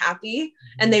not happy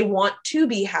and they want to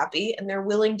be happy and they're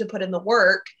willing to put in the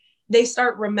work, they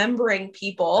start remembering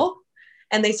people.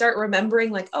 And they start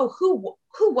remembering like, oh,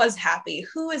 who was happy?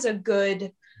 Who is a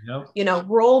good, you know,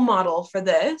 role model for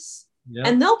this? Yeah.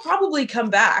 And they'll probably come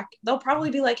back. They'll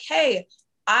probably be like, hey,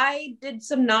 I did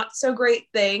some not so great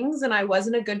things and I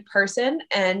wasn't a good person.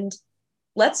 And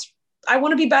I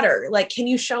want to be better. Like, can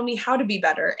you show me how to be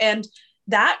better? And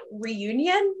that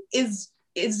reunion is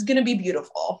going to be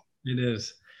beautiful. It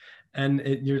is. And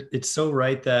it's so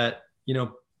right that,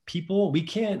 people, we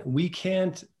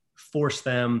can't force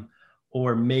them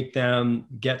or make them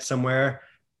get somewhere.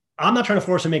 I'm not trying to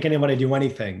force or make anybody do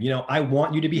anything. I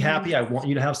want you to be happy. I want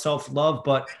you to have self-love,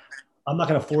 but I'm not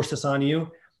going to force this on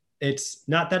you. It's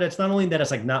not only that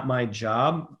it's like not my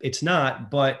job. It's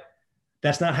not, but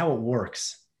that's not how it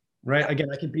works. Right. Again,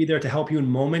 I can be there to help you in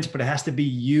moments, but it has to be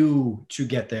you to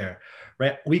get there.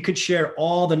 Right. We could share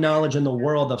all the knowledge in the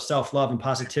world of self-love and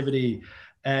positivity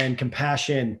and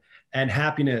compassion and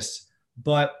happiness.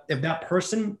 But if that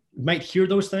person might hear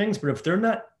those things, but if they're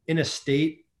not in a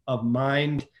state of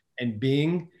mind and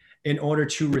being in order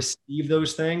to receive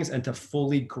those things and to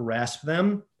fully grasp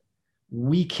them,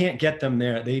 we can't get them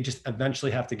there. They just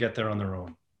eventually have to get there on their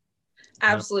own.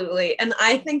 Absolutely. And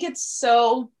I think it's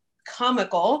so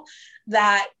comical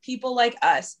that people like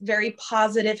us, very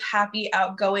positive, happy,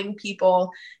 outgoing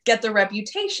people, get the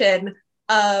reputation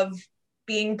of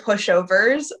being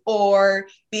pushovers or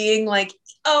being like,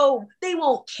 oh, they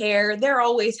won't care. They're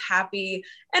always happy.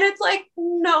 And it's like,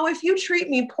 no, if you treat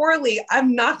me poorly,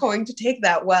 I'm not going to take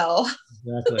that well.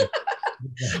 Exactly.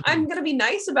 I'm going to be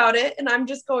nice about it and I'm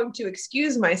just going to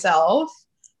excuse myself,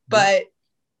 but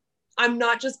I'm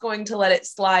not just going to let it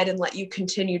slide and let you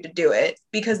continue to do it,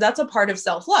 because that's a part of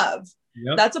self-love.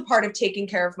 Yep. That's a part of taking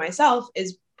care of myself,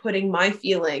 is putting my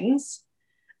feelings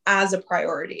as a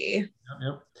priority.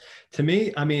 Yep. To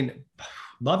me, I mean,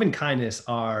 love and kindness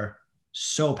are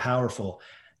so powerful,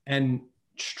 and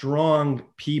strong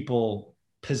people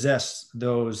possess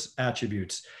those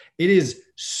attributes. It is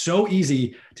so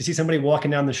easy to see somebody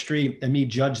walking down the street and me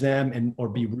judge them or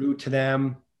be rude to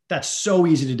them. That's so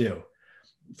easy to do.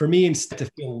 For me, instead,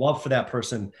 to feel love for that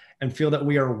person and feel that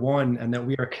we are one and that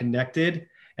we are connected,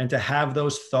 and to have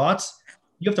those thoughts,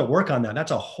 you have to work on that.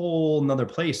 That's a whole nother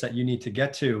place that you need to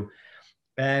get to.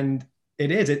 And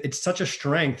it's such a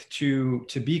strength to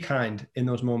be kind in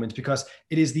those moments, because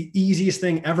it is the easiest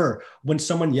thing ever when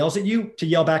someone yells at you to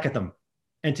yell back at them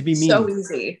and to be mean. So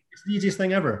easy. It's the easiest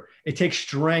thing ever. It takes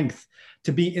strength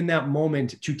to be in that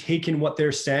moment, to take in what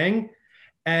they're saying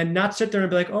and not sit there and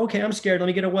be like, okay, I'm scared, let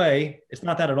me get away. It's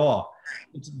not that at all.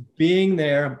 It's being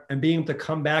there and being able to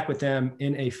come back with them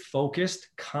in a focused,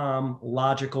 calm,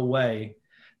 logical way.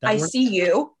 I see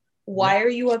you. Why are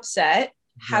you upset?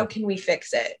 How can we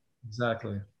fix it?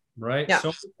 Exactly. Right. Yeah.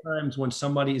 So many times when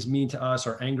somebody is mean to us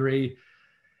or angry,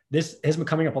 this has been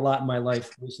coming up a lot in my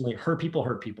life recently. Hurt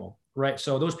people, right?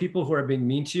 So those people who are being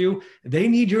mean to you, they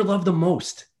need your love the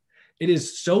most. It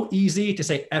is so easy to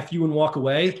say F you and walk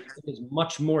away. It is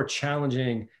much more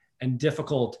challenging and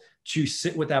difficult to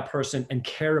sit with that person and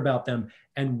care about them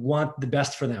and want the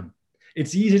best for them.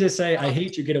 It's easy to say, I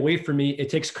hate you, get away from me. It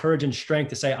takes courage and strength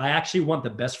to say, I actually want the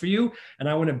best for you. And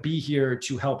I want to be here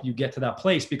to help you get to that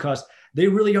place, because they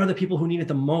really are the people who need it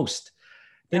the most.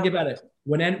 Think about it.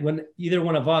 When either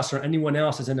one of us or anyone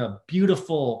else is in a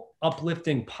beautiful,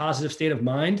 uplifting, positive state of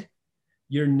mind,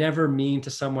 you're never mean to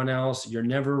someone else. You're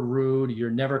never rude. You're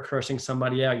never cursing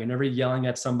somebody out. You're never yelling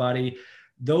at somebody.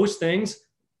 Those things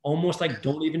almost like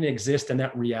don't even exist in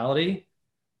that reality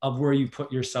of where you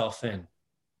put yourself in.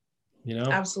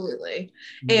 Absolutely.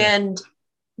 Yeah. And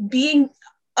being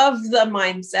of the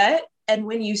mindset, and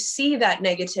when you see that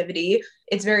negativity,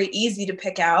 it's very easy to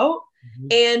pick out,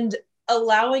 and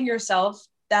allowing yourself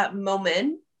that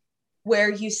moment where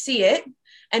you see it.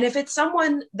 And if it's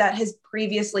someone that has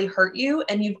previously hurt you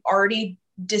and you've already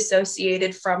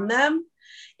dissociated from them,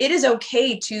 it is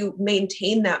okay to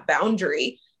maintain that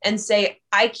boundary and say,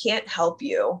 I can't help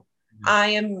you.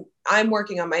 I'm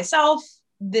working on myself.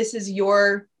 This is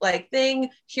your thing.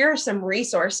 Here are some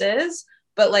resources,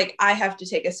 but I have to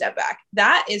take a step back.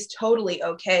 That is totally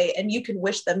okay. And you can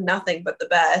wish them nothing but the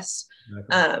best.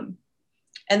 Exactly.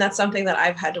 And that's something that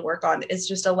I've had to work on, is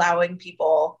just allowing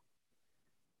people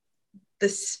the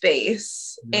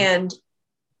space and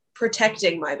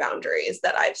protecting my boundaries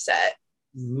that I've set.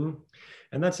 Mm-hmm.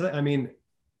 And that's,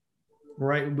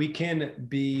 right. We can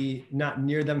be not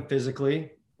near them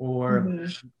physically or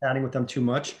chatting with them too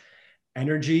much.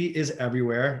 Energy is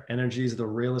everywhere. Energy is the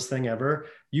realest thing ever.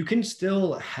 You can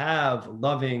still have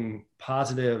loving,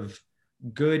 positive,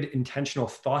 good, intentional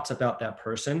thoughts about that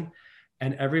person.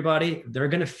 And everybody, they're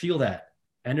going to feel that.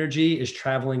 Energy is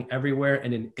traveling everywhere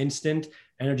in an instant.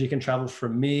 Energy can travel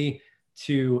from me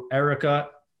to Erica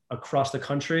across the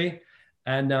country.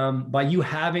 And by you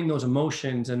having those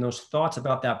emotions and those thoughts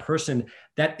about that person,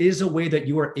 that is a way that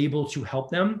you are able to help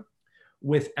them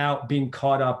without being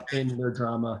caught up in their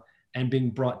drama and being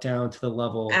brought down to the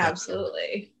level.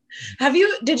 Absolutely.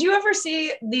 Did you ever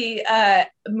see the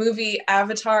movie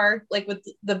Avatar, like with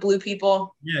the blue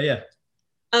people? Yeah,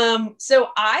 yeah. So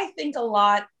I think a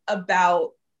lot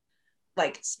about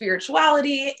like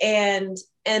spirituality and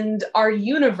our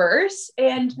universe.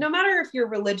 And no matter if you're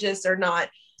religious or not,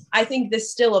 I think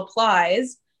this still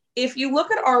applies. If you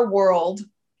look at our world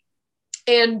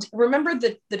and remember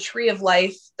the tree of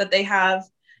life that they have,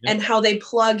 yep, and how they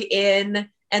plug in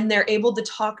and they're able to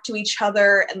talk to each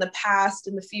other and the past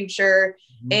and the future,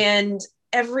 mm-hmm, and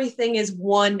everything is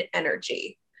one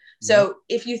energy. So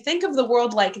if you think of the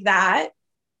world like that,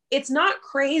 it's not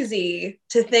crazy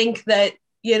to think that,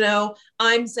 you know,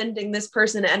 I'm sending this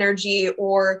person energy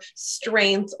or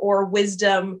strength or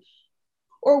wisdom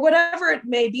or whatever it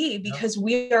may be, because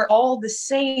we are all the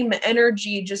same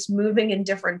energy, just moving in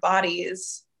different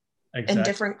bodies. Exactly. And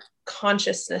different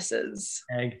consciousnesses.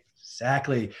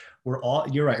 Exactly.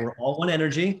 You're right. We're all one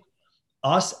energy.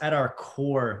 Us at our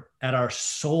core, at our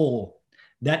soul,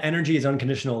 that energy is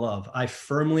unconditional love. I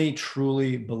firmly,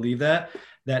 truly believe that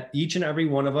each and every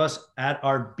one of us at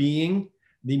our being,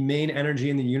 the main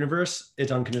energy in the universe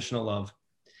is unconditional love.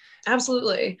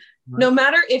 Absolutely. Right. No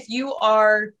matter if you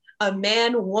are a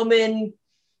man, woman,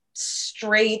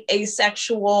 straight,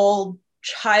 asexual,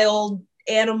 child,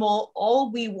 animal,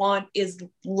 all we want is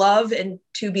love and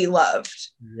to be loved.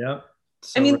 Yep.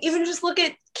 So I mean, even just look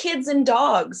at kids and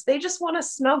dogs. They just want to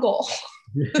snuggle.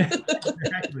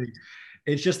 Exactly.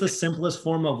 It's just the simplest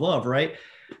form of love, right?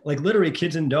 Like literally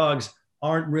kids and dogs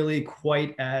aren't really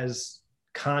quite as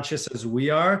conscious as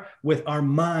we are, with our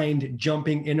mind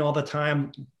jumping in all the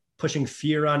time, pushing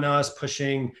fear on us,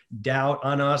 pushing doubt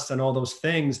on us and all those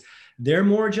things. They're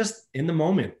more just in the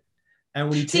moment. And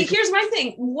when you here's my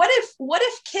thing. What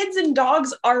if kids and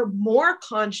dogs are more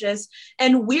conscious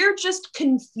and we're just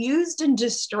confused and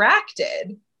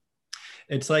distracted?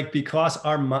 It's like because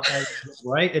our mind,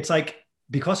 right? It's like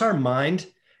because our mind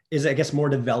is, I guess, more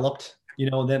developed, you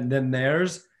know, than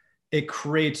theirs. It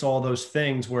creates all those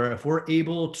things where if we're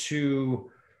able to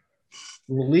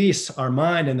release our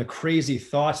mind and the crazy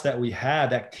thoughts that we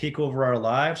have that take over our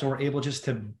lives, and we're able just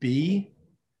to be,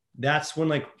 that's when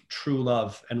like true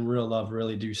love and real love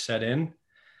really do set in.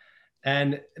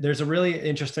 And there's a really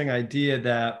interesting idea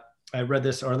that I read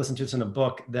this or listened to this in a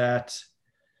book, that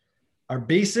our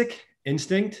basic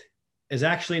instinct is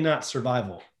actually not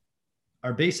survival.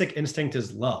 Our basic instinct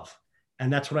is love.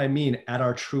 And that's what I mean at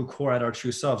our true core, at our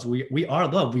true selves. We are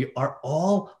love. We are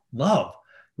all love,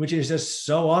 which is just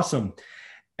so awesome.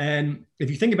 And if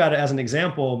you think about it as an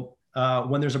example,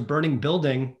 when there's a burning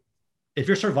building, if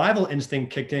your survival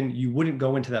instinct kicked in, you wouldn't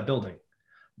go into that building.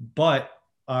 But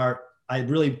I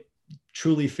really,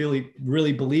 truly,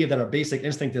 really believe that our basic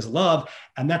instinct is love.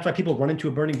 And that's why people run into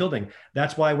a burning building.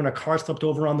 That's why when a car slipped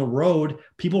over on the road,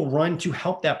 people run to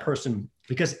help that person,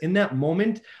 because in that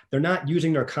moment, they're not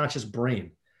using their conscious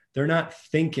brain. They're not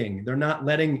thinking. They're not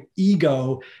letting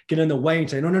ego get in the way and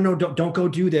say, no, don't go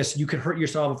do this. You could hurt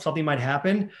yourself. Something might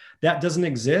happen. That doesn't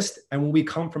exist. And when we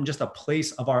come from just a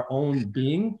place of our own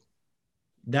being,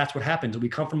 that's what happens. We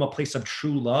come from a place of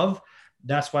true love.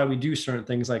 That's why we do certain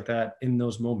things like that in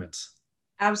those moments.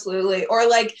 Absolutely. Or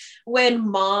like when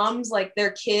moms, like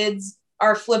their kids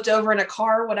are flipped over in a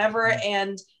car or whatever,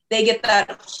 and they get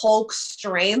that Hulk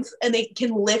strength and they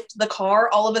can lift the car.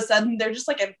 All of a sudden, they're just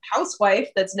like a housewife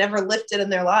that's never lifted in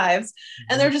their lives.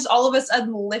 And they're just all of a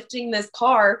sudden lifting this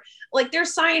car. Like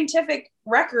there's scientific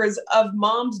records of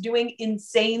moms doing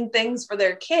insane things for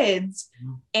their kids.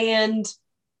 And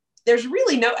there's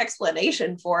really no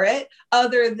explanation for it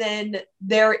other than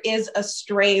there is a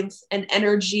strength and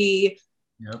energy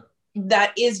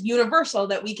that is universal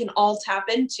that we can all tap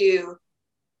into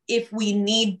if we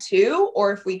need to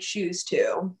or if we choose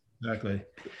to. Exactly.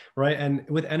 Right. And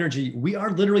with energy,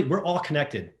 we're all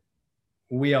connected.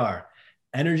 We are.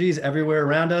 Energy is everywhere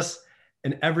around us.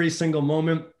 In every single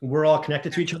moment, we're all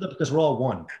connected to each other because we're all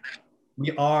one.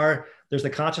 There's the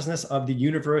consciousness of the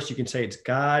universe. You can say it's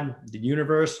God, the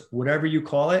universe, whatever you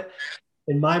call it.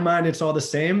 In my mind, it's all the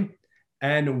same.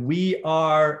 And we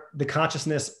are the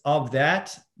consciousness of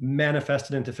that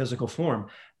manifested into physical form.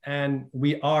 And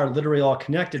we are literally all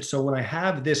connected. So when I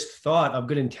have this thought of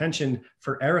good intention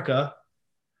for Erica,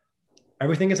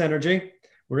 everything is energy.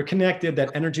 We're connected.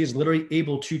 That energy is literally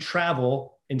able to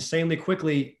travel insanely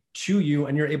quickly to you,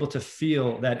 and you're able to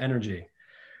feel that energy.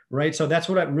 Right. So that's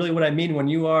what I mean when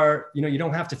you are, you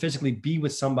don't have to physically be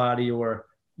with somebody, or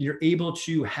you're able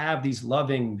to have these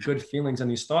loving, good feelings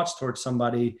and these thoughts towards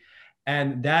somebody.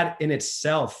 And that in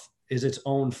itself is its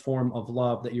own form of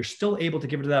love that you're still able to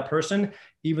give it to that person,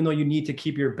 even though you need to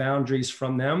keep your boundaries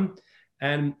from them.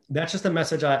 And that's just a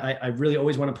message I really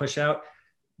always want to push out.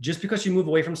 Just because you move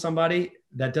away from somebody,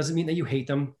 that doesn't mean that you hate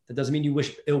them. That doesn't mean you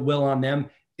wish ill will on them.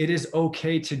 It is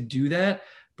okay to do that.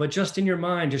 But just in your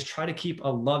mind, just try to keep a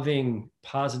loving,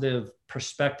 positive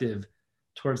perspective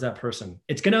towards that person.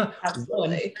 It's going to,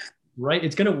 Absolutely. right?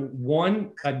 It's going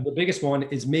to, the biggest one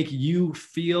is make you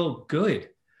feel good.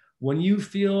 When you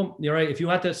feel, you're right, if you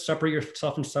have to separate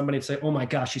yourself from somebody and say, oh my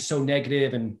gosh, she's so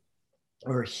negative, and,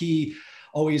 or he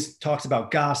always talks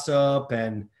about gossip,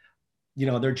 and, you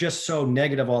know, they're just so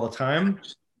negative all the time.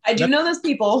 I do know those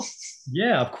people.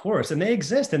 Yeah, of course. And they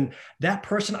exist. And that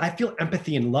person, I feel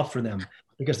empathy and love for them,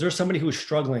 because there's somebody who's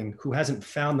struggling, who hasn't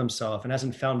found themselves and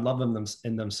hasn't found love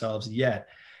in themselves yet.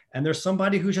 And there's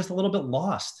somebody who's just a little bit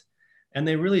lost, and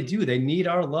they really do. They need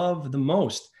our love the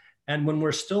most. And when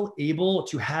we're still able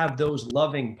to have those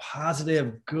loving,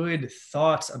 positive, good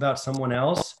thoughts about someone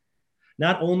else,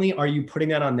 not only are you putting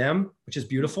that on them, which is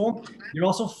beautiful, you're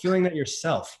also feeling that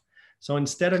yourself. So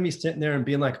instead of me sitting there and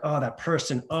being like, oh, that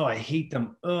person, oh, I hate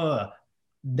them,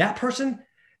 that person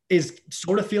is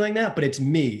sort of feeling that, but it's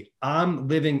me. I'm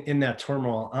living in that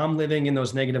turmoil. I'm living in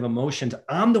those negative emotions.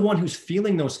 I'm the one who's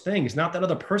feeling those things, not that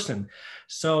other person.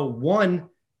 So one,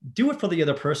 do it for the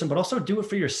other person, but also do it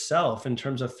for yourself in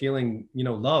terms of feeling, you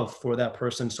know, love for that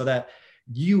person, so that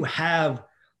you have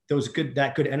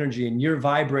that good energy, and you're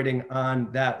vibrating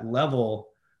on that level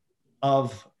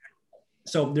of,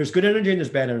 so there's good energy and there's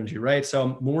bad energy, right? So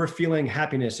when we're feeling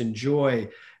happiness and joy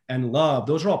and love,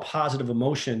 those are all positive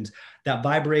emotions that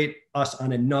vibrate us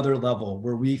on another level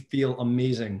where we feel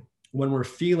amazing. When we're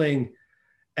feeling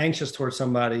anxious towards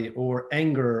somebody, or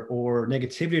anger or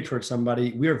negativity towards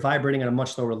somebody, we are vibrating at a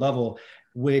much lower level,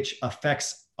 which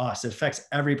affects us. It affects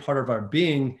every part of our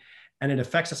being, and it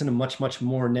affects us in a much, much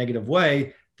more negative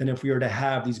way than if we were to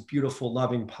have these beautiful,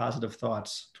 loving, positive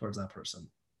thoughts towards that person.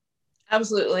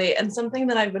 Absolutely. And something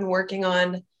that I've been working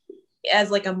on as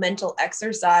like a mental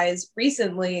exercise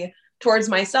recently towards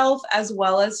myself as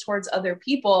well as towards other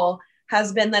people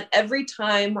has been that every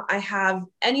time I have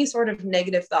any sort of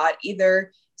negative thought,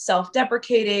 either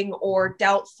self-deprecating or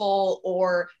doubtful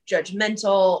or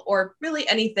judgmental or really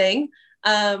anything,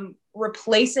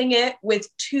 replacing it with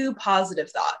two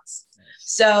positive thoughts.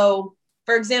 So,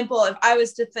 for example, if I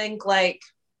was to think like,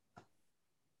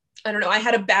 I don't know, I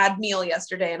had a bad meal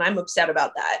yesterday and I'm upset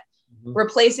about that. Mm-hmm.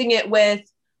 Replacing it with,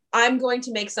 I'm going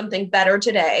to make something better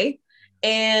today.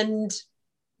 And,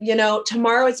 you know,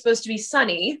 tomorrow it's supposed to be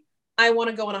sunny. I want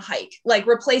to go on a hike. Like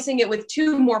replacing it with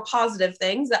two more positive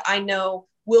things that I know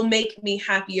will make me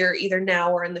happier either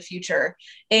now or in the future.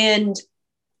 And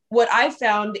what I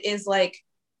found is like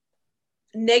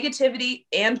negativity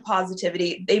and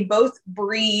positivity, they both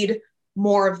breed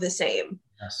more of the same.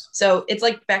 Yes. So it's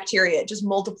like bacteria, it just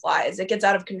multiplies. It gets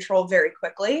out of control very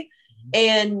quickly. Mm-hmm.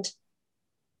 And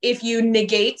if you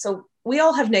negate, so we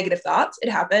all have negative thoughts, it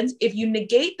happens. If you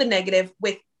negate the negative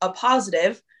with a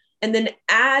positive and then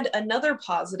add another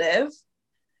positive,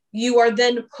 you are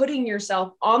then putting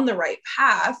yourself on the right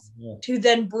path to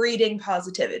then breeding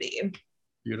positivity.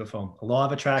 Beautiful. The law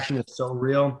of attraction is so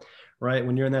real, right?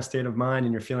 When you're in that state of mind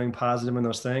and you're feeling positive in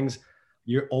those things,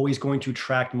 you're always going to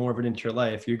attract more of it into your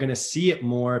life. You're going to see it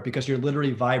more because you're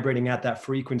literally vibrating at that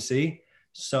frequency.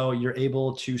 So you're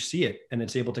able to see it and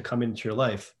it's able to come into your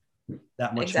life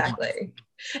that much. Exactly.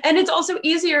 More. And it's also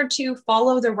easier to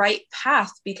follow the right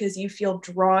path because you feel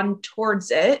drawn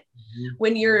towards it. Mm-hmm.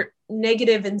 When you're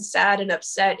negative and sad and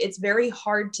upset, it's very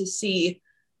hard to see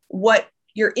what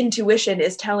your intuition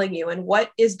is telling you and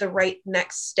what is the right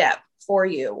next step for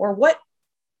you, or what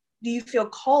do you feel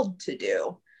called to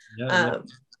do.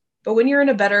 But when you're in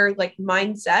a better like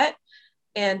mindset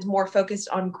and more focused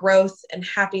on growth and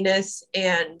happiness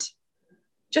and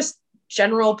just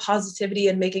general positivity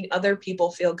and making other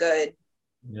people feel good,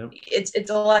 it's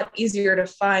a lot easier to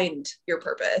find your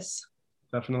purpose.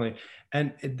 Definitely.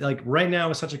 And like right now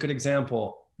is such a good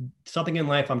example. Something in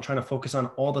life I'm trying to focus on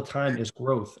all the time is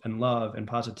growth and love and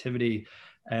positivity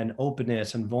and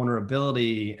openness and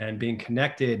vulnerability and being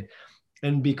connected.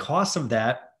 And because of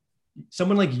that,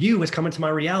 someone like you has come into my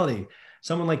reality.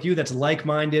 Someone like you that's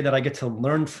like-minded, that I get to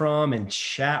learn from and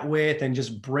chat with and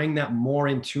just bring that more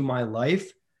into my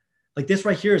life. Like this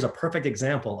right here is a perfect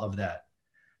example of that.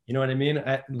 You know what I mean?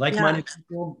 Like-minded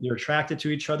people, you're attracted to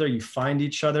each other, you find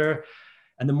each other.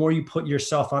 And the more you put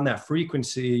yourself on that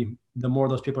frequency, the more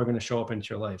those people are going to show up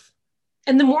into your life.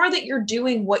 And the more that you're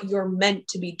doing what you're meant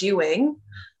to be doing,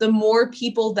 the more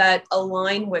people that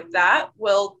align with that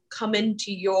will come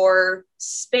into your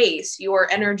space,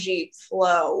 your energy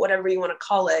flow, whatever you want to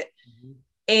call it. Mm-hmm.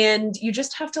 And you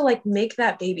just have to like make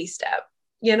that baby step,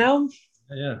 you know?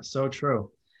 Yeah, so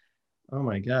true. Oh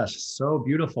my gosh, so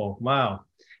beautiful. Wow.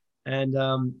 And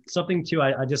something too,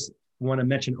 I just want to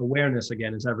mention awareness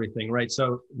again is everything, right?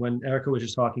 So when Erica was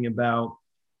just talking about,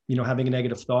 having a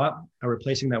negative thought or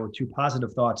replacing that with two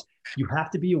positive thoughts, you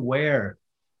have to be aware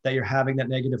that you're having that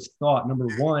negative thought, number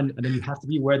one, and then you have to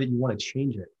be aware that you want to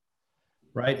change it,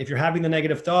 right? If you're having the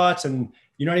negative thoughts and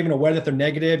you're not even aware that they're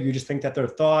negative, you just think that they're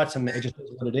thoughts and it just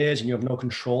is what it is, and you have no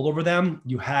control over them,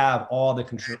 you have all the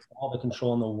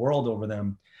control in the world over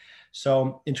them.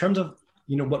 So in terms of,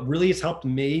 what really has helped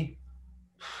me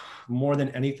more than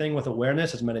anything with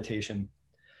awareness is meditation.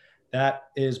 That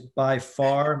is by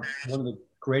far one of the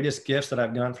greatest gifts that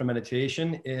I've gotten from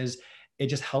meditation. Is it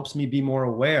just helps me be more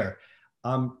aware.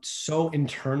 I'm so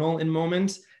internal in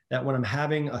moments that when I'm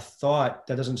having a thought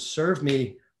that doesn't serve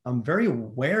me, I'm very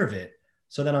aware of it,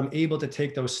 so that I'm able to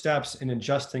take those steps in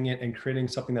adjusting it and creating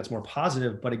something that's more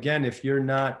positive. But again, if you're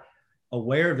not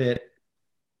aware of it,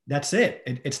 that's it.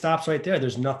 It stops right there.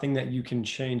 There's nothing that you can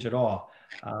change at all.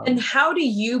 And how do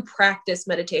you practice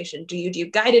meditation? Do you do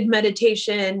guided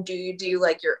meditation? Do you do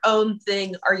like your own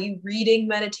thing? Are you reading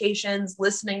meditations,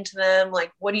 listening to them?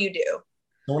 Like, what do you do?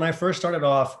 So when I first started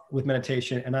off with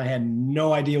meditation and I had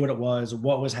no idea what it was,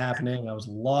 what was happening, I was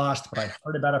lost, but I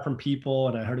heard about it from people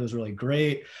and I heard it was really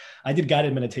great. I did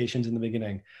guided meditations in the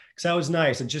beginning because that was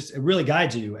nice. It really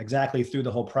guides you exactly through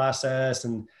the whole process.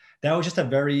 And that was just a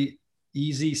very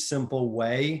easy, simple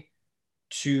way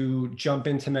to jump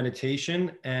into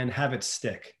meditation and have it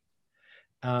stick.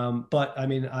 But I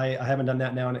mean, I haven't done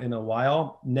that now in a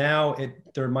while. Now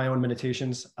they're my own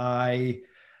meditations.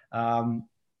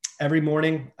 Every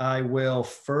morning I will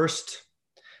first,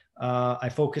 I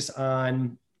focus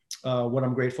on what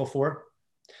I'm grateful for.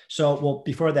 So, well,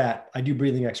 before that, I do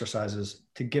breathing exercises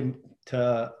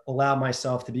to allow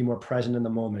myself to be more present in the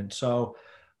moment. So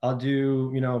I'll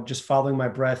do, just following my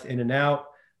breath in and out,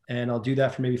 and I'll do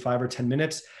that for maybe 5 or 10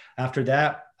 minutes. After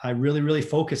that, I really, really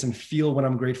focus and feel what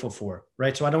I'm grateful for,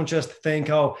 right? So I don't just think,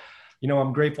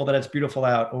 I'm grateful that it's beautiful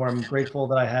out, or I'm grateful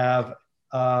that I have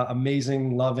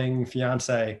amazing, loving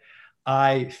fiance.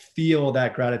 I feel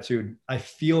that gratitude. I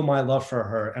feel my love for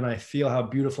her, and I feel how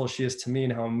beautiful she is to me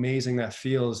and how amazing that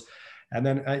feels. And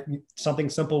then something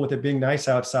simple with it being nice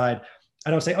outside.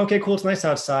 I don't say, okay, cool, it's nice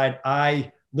outside.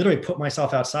 I literally put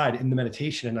myself outside in the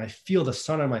meditation and I feel the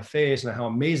sun on my face and how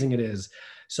amazing it is.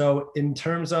 So in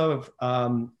terms of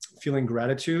feeling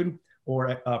gratitude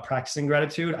or practicing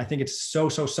gratitude, I think it's so,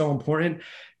 so, so important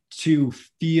to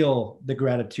feel the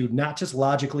gratitude, not just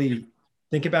logically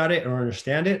think about it or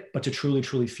understand it, but to truly,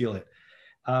 truly feel it.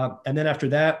 And then after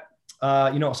that,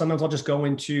 sometimes I'll just go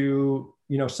into,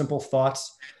 simple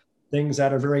thoughts, things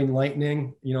that are very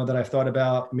enlightening, that I've thought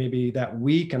about maybe that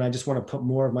week. And I just want to put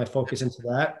more of my focus into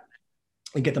that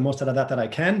and get the most out of that I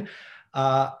can.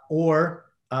 Or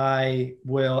I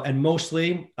will, and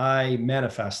mostly I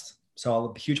manifest.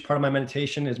 So a huge part of my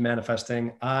meditation is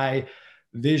manifesting. I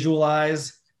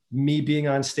visualize me being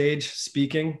on stage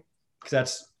speaking,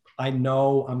 because I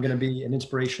know I'm going to be an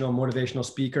inspirational, motivational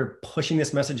speaker, pushing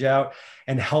this message out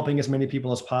and helping as many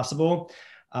people as possible.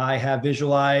 I have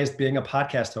visualized being a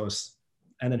podcast host,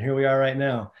 and then here we are right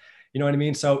now. You know what I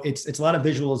mean? So it's a lot of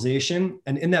visualization,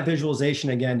 and in that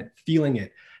visualization, again, feeling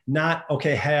it. Not,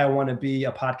 okay, hey, I want to be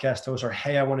a podcast host, or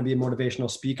hey, I want to be a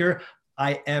motivational speaker.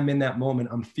 I am in that moment.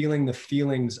 I'm feeling the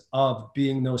feelings of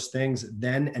being those things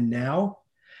then and now,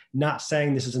 not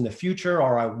saying this is in the future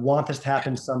or I want this to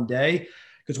happen someday.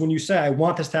 Because when you say, I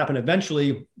want this to happen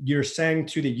eventually, you're saying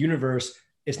to the universe,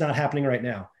 it's not happening right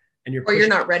now. And you're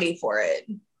not ready for it.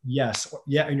 Yes.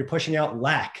 Yeah. And you're pushing out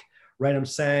lack, right? I'm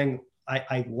saying,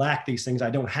 I lack these things. I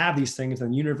don't have these things.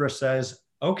 And the universe says,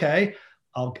 okay,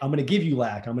 I'm going to give you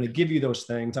lack. I'm going to give you those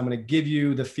things. I'm going to give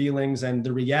you the feelings and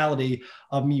the reality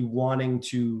of me wanting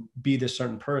to be this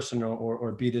certain person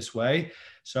or be this way.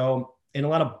 So in a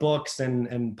lot of books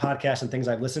and podcasts and things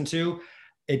I've listened to,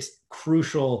 it's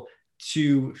crucial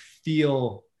to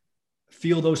feel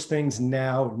those things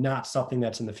now, not something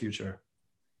that's in the future.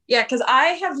 Yeah, because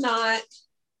I've done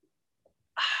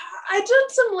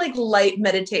some like light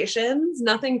meditations,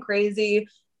 nothing crazy,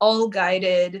 all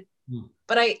guided,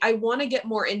 but I want to get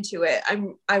more into it.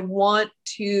 I want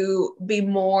to be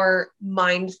more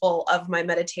mindful of my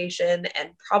meditation and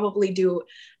probably do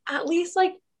at least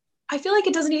like, I feel like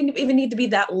it doesn't even need to be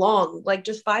that long, like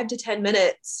just 5 to 10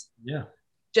 minutes. Yeah.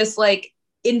 Just like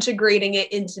integrating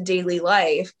it into daily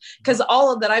life. Because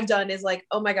all of that I've done is like,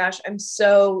 oh my gosh, I'm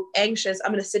so anxious,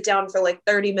 I'm going to sit down for like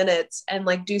 30 minutes and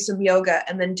like do some yoga,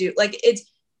 and then do like,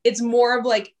 it's more of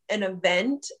like an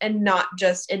event and not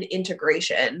just an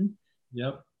integration.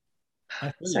 Yep.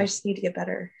 So I just need to get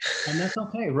better. And that's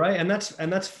okay, right? And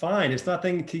that's fine. It's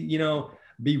nothing to,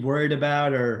 be worried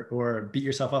about or beat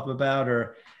yourself up about,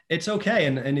 or it's okay.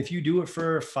 And if you do it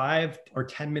for 5 or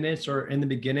 10 minutes, or in the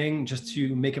beginning, just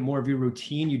to make it more of your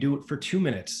routine, you do it for 2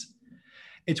 minutes.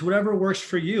 It's whatever works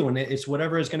for you, and it's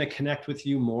whatever is going to connect with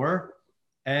you more.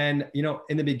 And,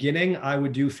 in the beginning, I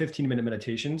would do 15-minute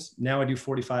meditations. Now I do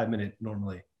 45-minute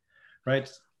normally,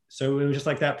 right? So it was just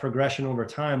like that progression over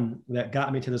time that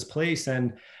got me to this place.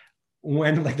 And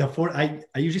when like I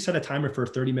usually set a timer for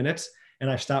 30 minutes, and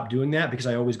I stopped doing that because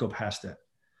I always go past it.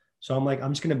 So I'm like,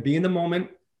 I'm just going to be in the moment.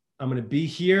 I'm going to be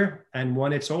here. And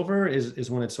when it's over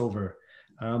is when it's over.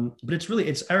 But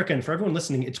it's Erica, and for everyone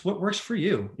listening, it's what works for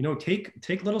you.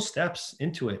 Take little steps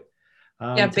into it.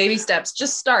 Yeah, baby steps,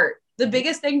 just start. The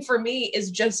biggest thing for me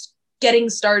is just getting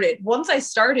started. Once I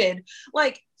started,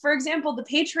 like, for example, the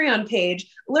Patreon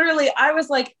page, literally, I was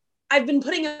like, I've been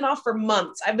putting it off for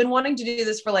months. I've been wanting to do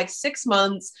this for like 6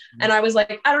 months. And I was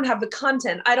like, I don't have the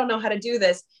content. I don't know how to do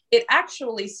this. It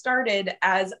actually started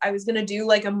as I was going to do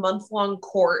like a month-long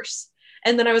course.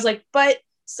 And then I was like, but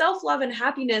self-love and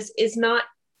happiness is not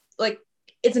like,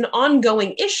 it's an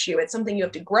ongoing issue. It's something you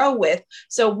have to grow with.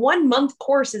 So 1 month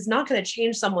course is not going to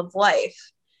change someone's life.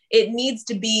 It needs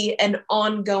to be an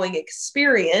ongoing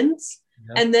experience.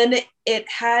 Yep. And then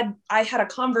I had a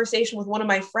conversation with one of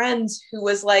my friends who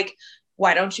was like,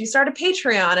 why don't you start a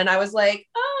Patreon? And I was like,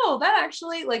 oh, that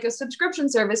actually, like, a subscription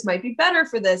service might be better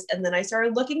for this. And then I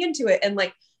started looking into it, and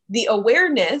like the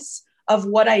awareness of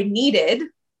what I needed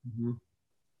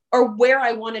or where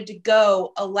I wanted to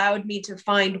go allowed me to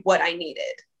find what I needed.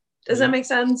 Does that make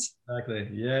sense? Exactly.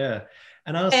 Yeah.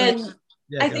 And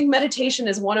I think meditation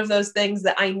is one of those things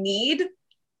that I need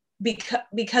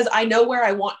because I know where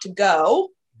I want to go,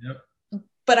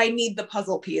 but I need the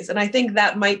puzzle piece. And I think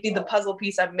that might be the puzzle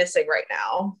piece I'm missing right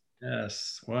now.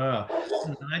 Yes. Wow.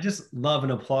 I just love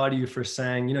and applaud you for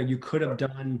saying, you could have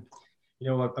done,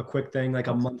 a quick thing, like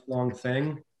a month-long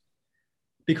thing,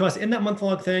 because in that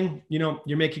month-long thing,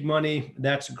 you're making money.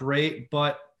 That's great.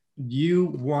 But you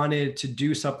wanted to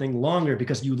do something longer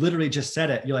because you literally just said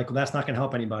it. You're like, well, that's not going to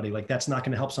help anybody. Like, that's not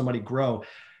going to help somebody grow.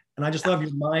 And I just love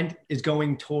your mind is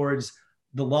going towards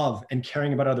the love and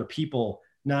caring about other people,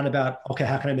 not about, okay,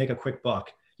 how can I make a quick buck?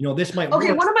 This might Okay,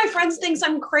 work. one of my friends thinks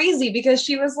I'm crazy because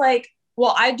she was like,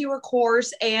 well, I do a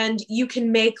course and you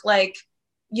can make like,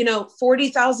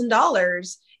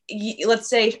 $40,000. Let's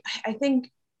say, I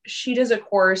think she does a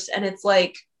course and it's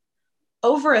like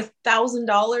over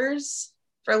 $1,000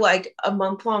 for like a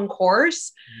month-long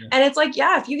course. Yeah. And it's like,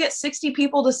 yeah, if you get 60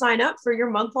 people to sign up for your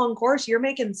month-long course, you're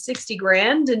making 60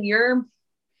 grand and you're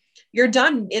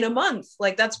done in a month.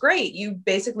 Like, that's great. You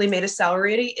basically made a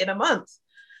salary in a month.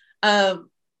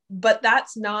 But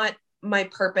that's not my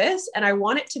purpose. And I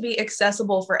want it to be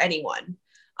accessible for anyone.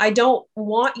 I don't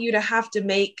want you to have to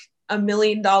make $1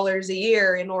 million a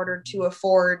year in order to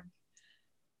afford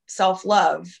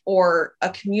self-love or a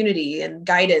community and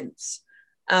guidance.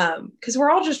 Because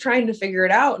we're all just trying to figure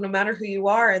it out, no matter who you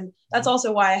are. And that's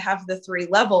also why I have the 3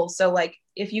 levels. So like,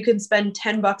 if you can spend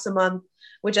 $10 a month,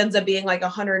 which ends up being like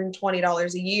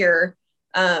 $120 a year,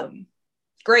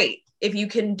 great. If you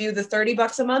can do the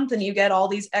 $30 a month and you get all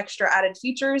these extra added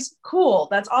features, cool.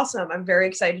 That's awesome. I'm very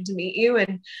excited to meet you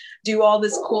and do all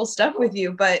this cool stuff with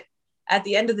you. But at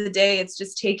the end of the day, it's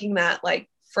just taking that like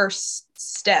first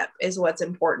step is what's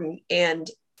important, and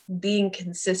being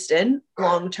consistent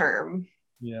long-term.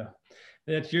 Yeah.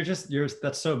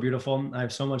 That's so beautiful. I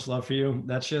have so much love for you.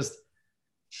 That's just,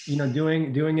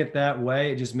 doing it that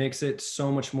way, it just makes it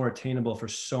so much more attainable for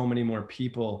so many more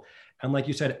people. And like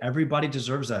you said, everybody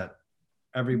deserves that.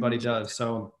 Everybody does.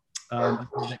 So I think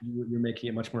that you're making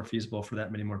it much more feasible for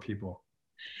that many more people.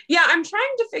 Yeah. I'm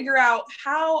trying to figure out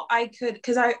how I could,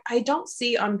 because I don't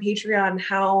see on Patreon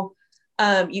how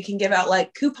you can give out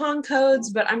like coupon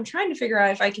codes, but I'm trying to figure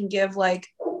out if I can give like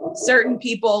certain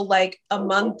people like a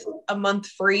month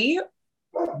free,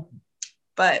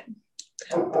 but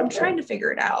I'm trying to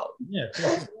figure it out. Yeah,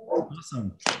 cool.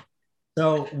 Awesome.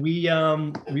 So we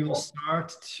will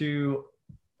start to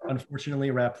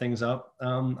unfortunately wrap things up a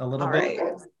little all bit.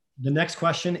 Right. The next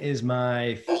question is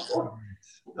my favorite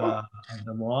of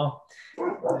them all.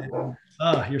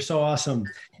 You're so awesome.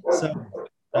 So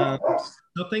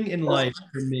something in life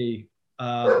for me,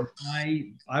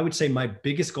 I would say my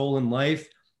biggest goal in life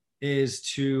is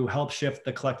to help shift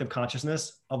the collective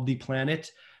consciousness of the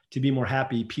planet to be more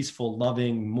happy, peaceful,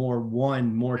 loving, more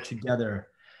one, more together.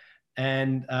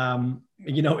 And,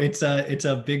 it's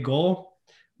a big goal,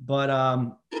 but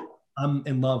I'm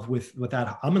in love with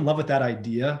that. I'm in love with that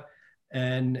idea.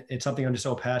 And it's something I'm just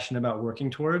so passionate about working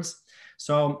towards.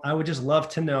 So I would just love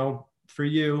to know for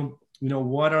you,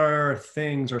 what are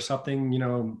things or something,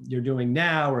 you're doing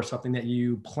now or something that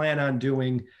you plan on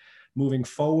doing moving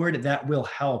forward that will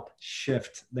help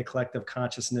shift the collective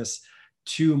consciousness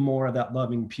to more of that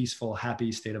loving, peaceful,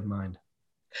 happy state of mind?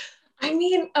 I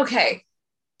mean, okay.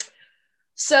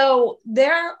 So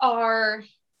there are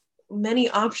many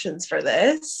options for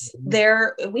this.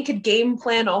 We could game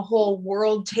plan a whole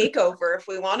world takeover if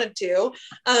we wanted to.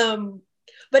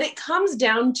 But it comes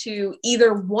down to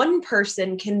either one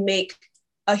person can make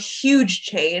a huge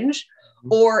change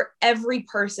or every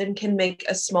person can make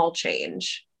a small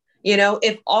change.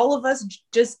 If all of us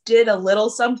just did a little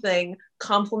something,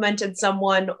 complimented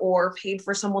someone or paid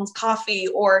for someone's coffee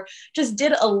or just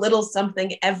did a little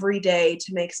something every day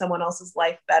to make someone else's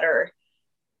life better,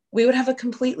 we would have a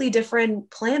completely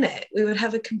different planet. We would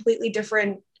have a completely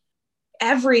different,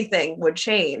 everything would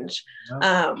change.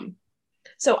 Yeah.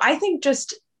 So I think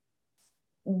just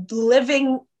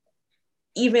living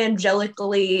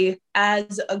evangelically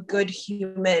as a good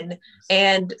human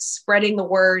and spreading the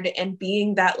word and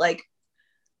being that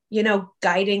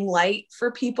guiding light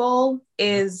for people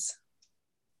is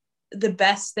the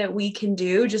best that we can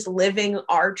do, just living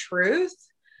our truth.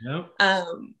 Yep.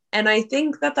 And I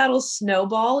think that that'll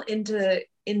snowball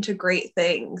into great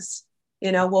things.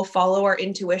 We'll follow our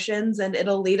intuitions and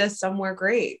it'll lead us somewhere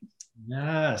great.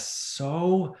 Yes.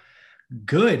 So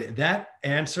good. That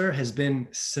answer has been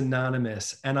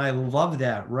synonymous. And I love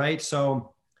that, right?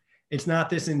 So it's not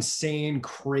this insane,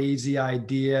 crazy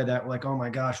idea that like, oh my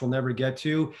gosh, we'll never get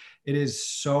to. It is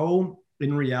so,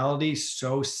 in reality,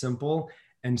 so simple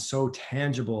and so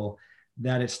tangible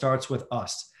that it starts with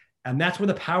us. And that's where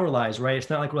the power lies, right? It's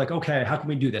not like we're like, okay, how can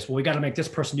we do this? Well, we got to make this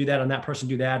person do that and that person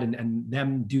do that and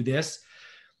them do this.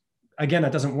 Again,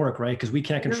 that doesn't work, right? Because we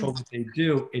can't control what they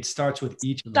do. It starts with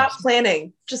each of us. Stop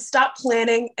planning. Just stop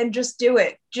planning and just do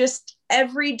it. Just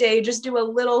every day, just do a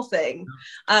little thing.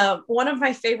 One of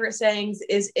my favorite sayings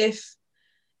is if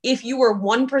you were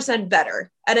 1%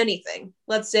 better at anything,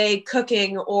 let's say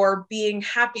cooking or being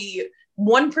happy,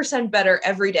 1% better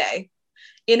every day,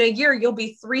 in a year, you'll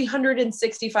be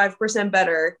 365%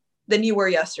 better than you were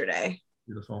yesterday.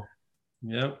 Beautiful.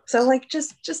 Yep. So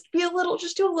just be a little,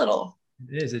 just do a little.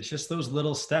 It is. It's just those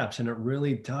little steps. And it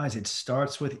really does. It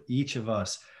starts with each of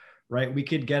us, right? We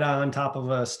could get on top of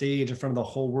a stage in front of the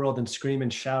whole world and scream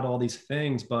and shout all these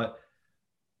things, but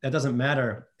that doesn't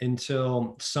matter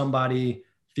until somebody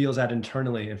feels that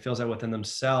internally and feels that within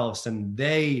themselves. And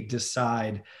they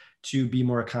decide to be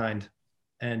more kind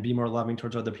and be more loving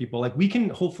towards other people. Like we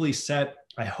can hopefully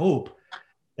I hope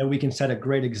that we can set a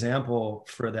great example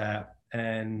for that.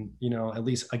 And, at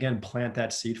least again, plant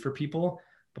that seed for people.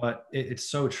 But it's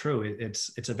so true.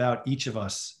 It's about each of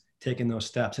us taking those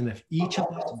steps. And if each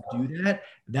of us do that,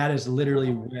 that is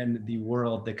literally when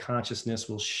the consciousness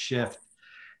will shift.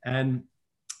 And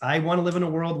I want to live in a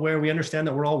world where we understand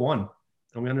that we're all one.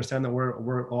 And we understand that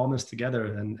we're all in this together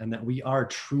and that we are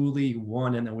truly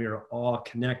one and that we are all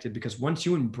connected. Because once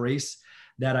you embrace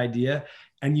that idea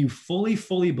and you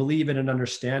fully believe it and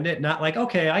understand it, not like,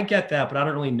 okay, I get that, but I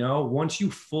don't really know. Once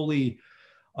you fully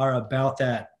are about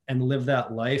that and live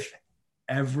that life,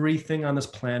 everything on this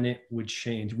planet would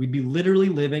change. We'd be literally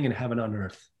living in heaven on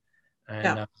earth.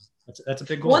 And that's a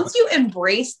big goal. Once you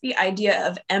embrace the idea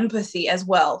of empathy as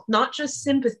well, not just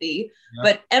sympathy,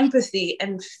 but empathy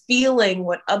and feeling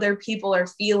what other people are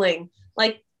feeling.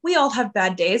 Like we all have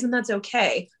bad days and that's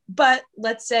okay. But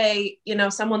let's say,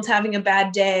 someone's having a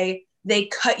bad day, they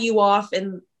cut you off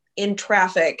in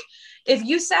traffic. If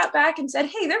you sat back and said,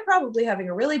 hey, they're probably having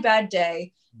a really bad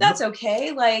day, that's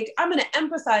okay. Like, I'm going to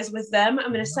empathize with them.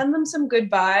 I'm going to send them some good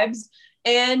vibes.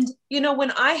 And,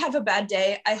 when I have a bad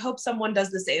day, I hope someone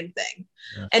does the same thing.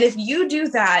 Yeah. And if you do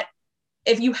that,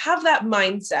 if you have that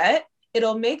mindset,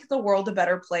 it'll make the world a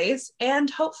better place and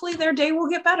hopefully their day will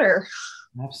get better.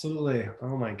 Absolutely.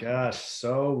 Oh my gosh.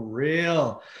 So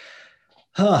real.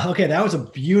 Okay. That was a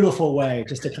beautiful way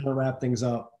just to kind of wrap things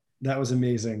up. That was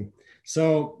amazing.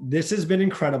 So this has been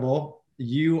incredible.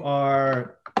 You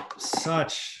are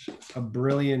such a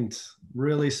brilliant,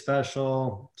 really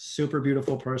special, super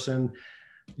beautiful person.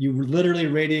 You literally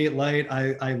radiate light.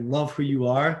 I love who you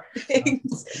are.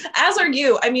 Thanks. As are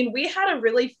you. I mean, we had a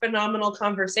really phenomenal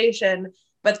conversation,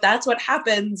 but that's what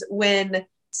happens when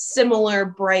similar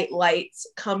bright lights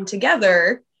come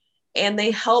together. and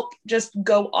they help just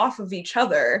go off of each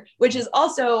other, which is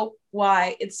also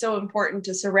why it's so important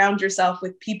to surround yourself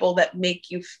with people that make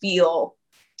you feel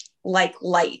like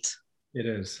light. It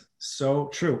is so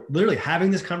true. Literally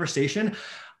having this conversation,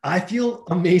 I feel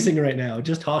amazing right now.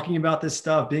 Just talking about this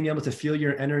stuff, being able to feel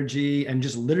your energy and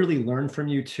just literally learn from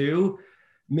you too,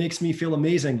 makes me feel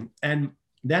amazing. And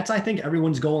that's, I think,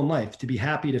 everyone's goal in life, to be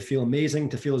happy, to feel amazing,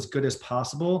 to feel as good as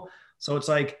possible. So it's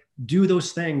like, do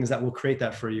those things that will create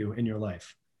that for you in your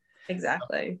life.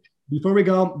 Exactly. Before we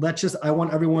go, I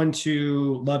want everyone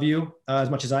to love you as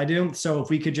much as I do. So if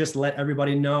we could just let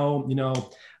everybody know,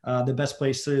 the best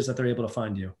places that they're able to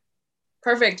find you.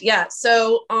 Perfect. Yeah.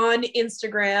 So on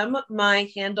Instagram,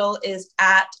 my handle is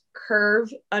at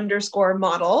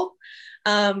curve_model.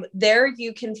 There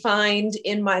you can find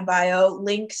in my bio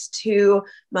links to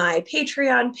my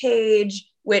Patreon page,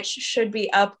 which should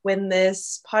be up when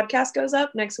this podcast goes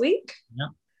up next week. Yeah.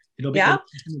 It'll be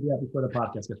before the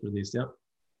podcast gets released. Yeah.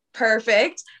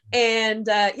 Perfect. And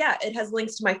it has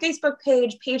links to my Facebook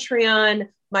page, Patreon,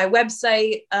 my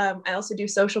website. I also do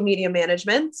social media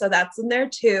management, so that's in there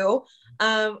too.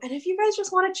 And if you guys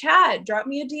just want to chat, drop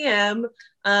me a DM.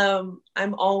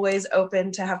 I'm always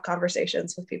open to have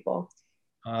conversations with people.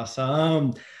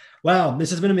 Awesome. Wow,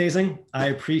 this has been amazing. I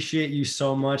appreciate you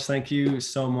so much. Thank you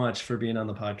so much for being on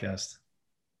the podcast.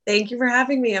 Thank you for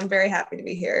having me. I'm very happy to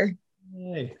be here.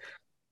 Yay.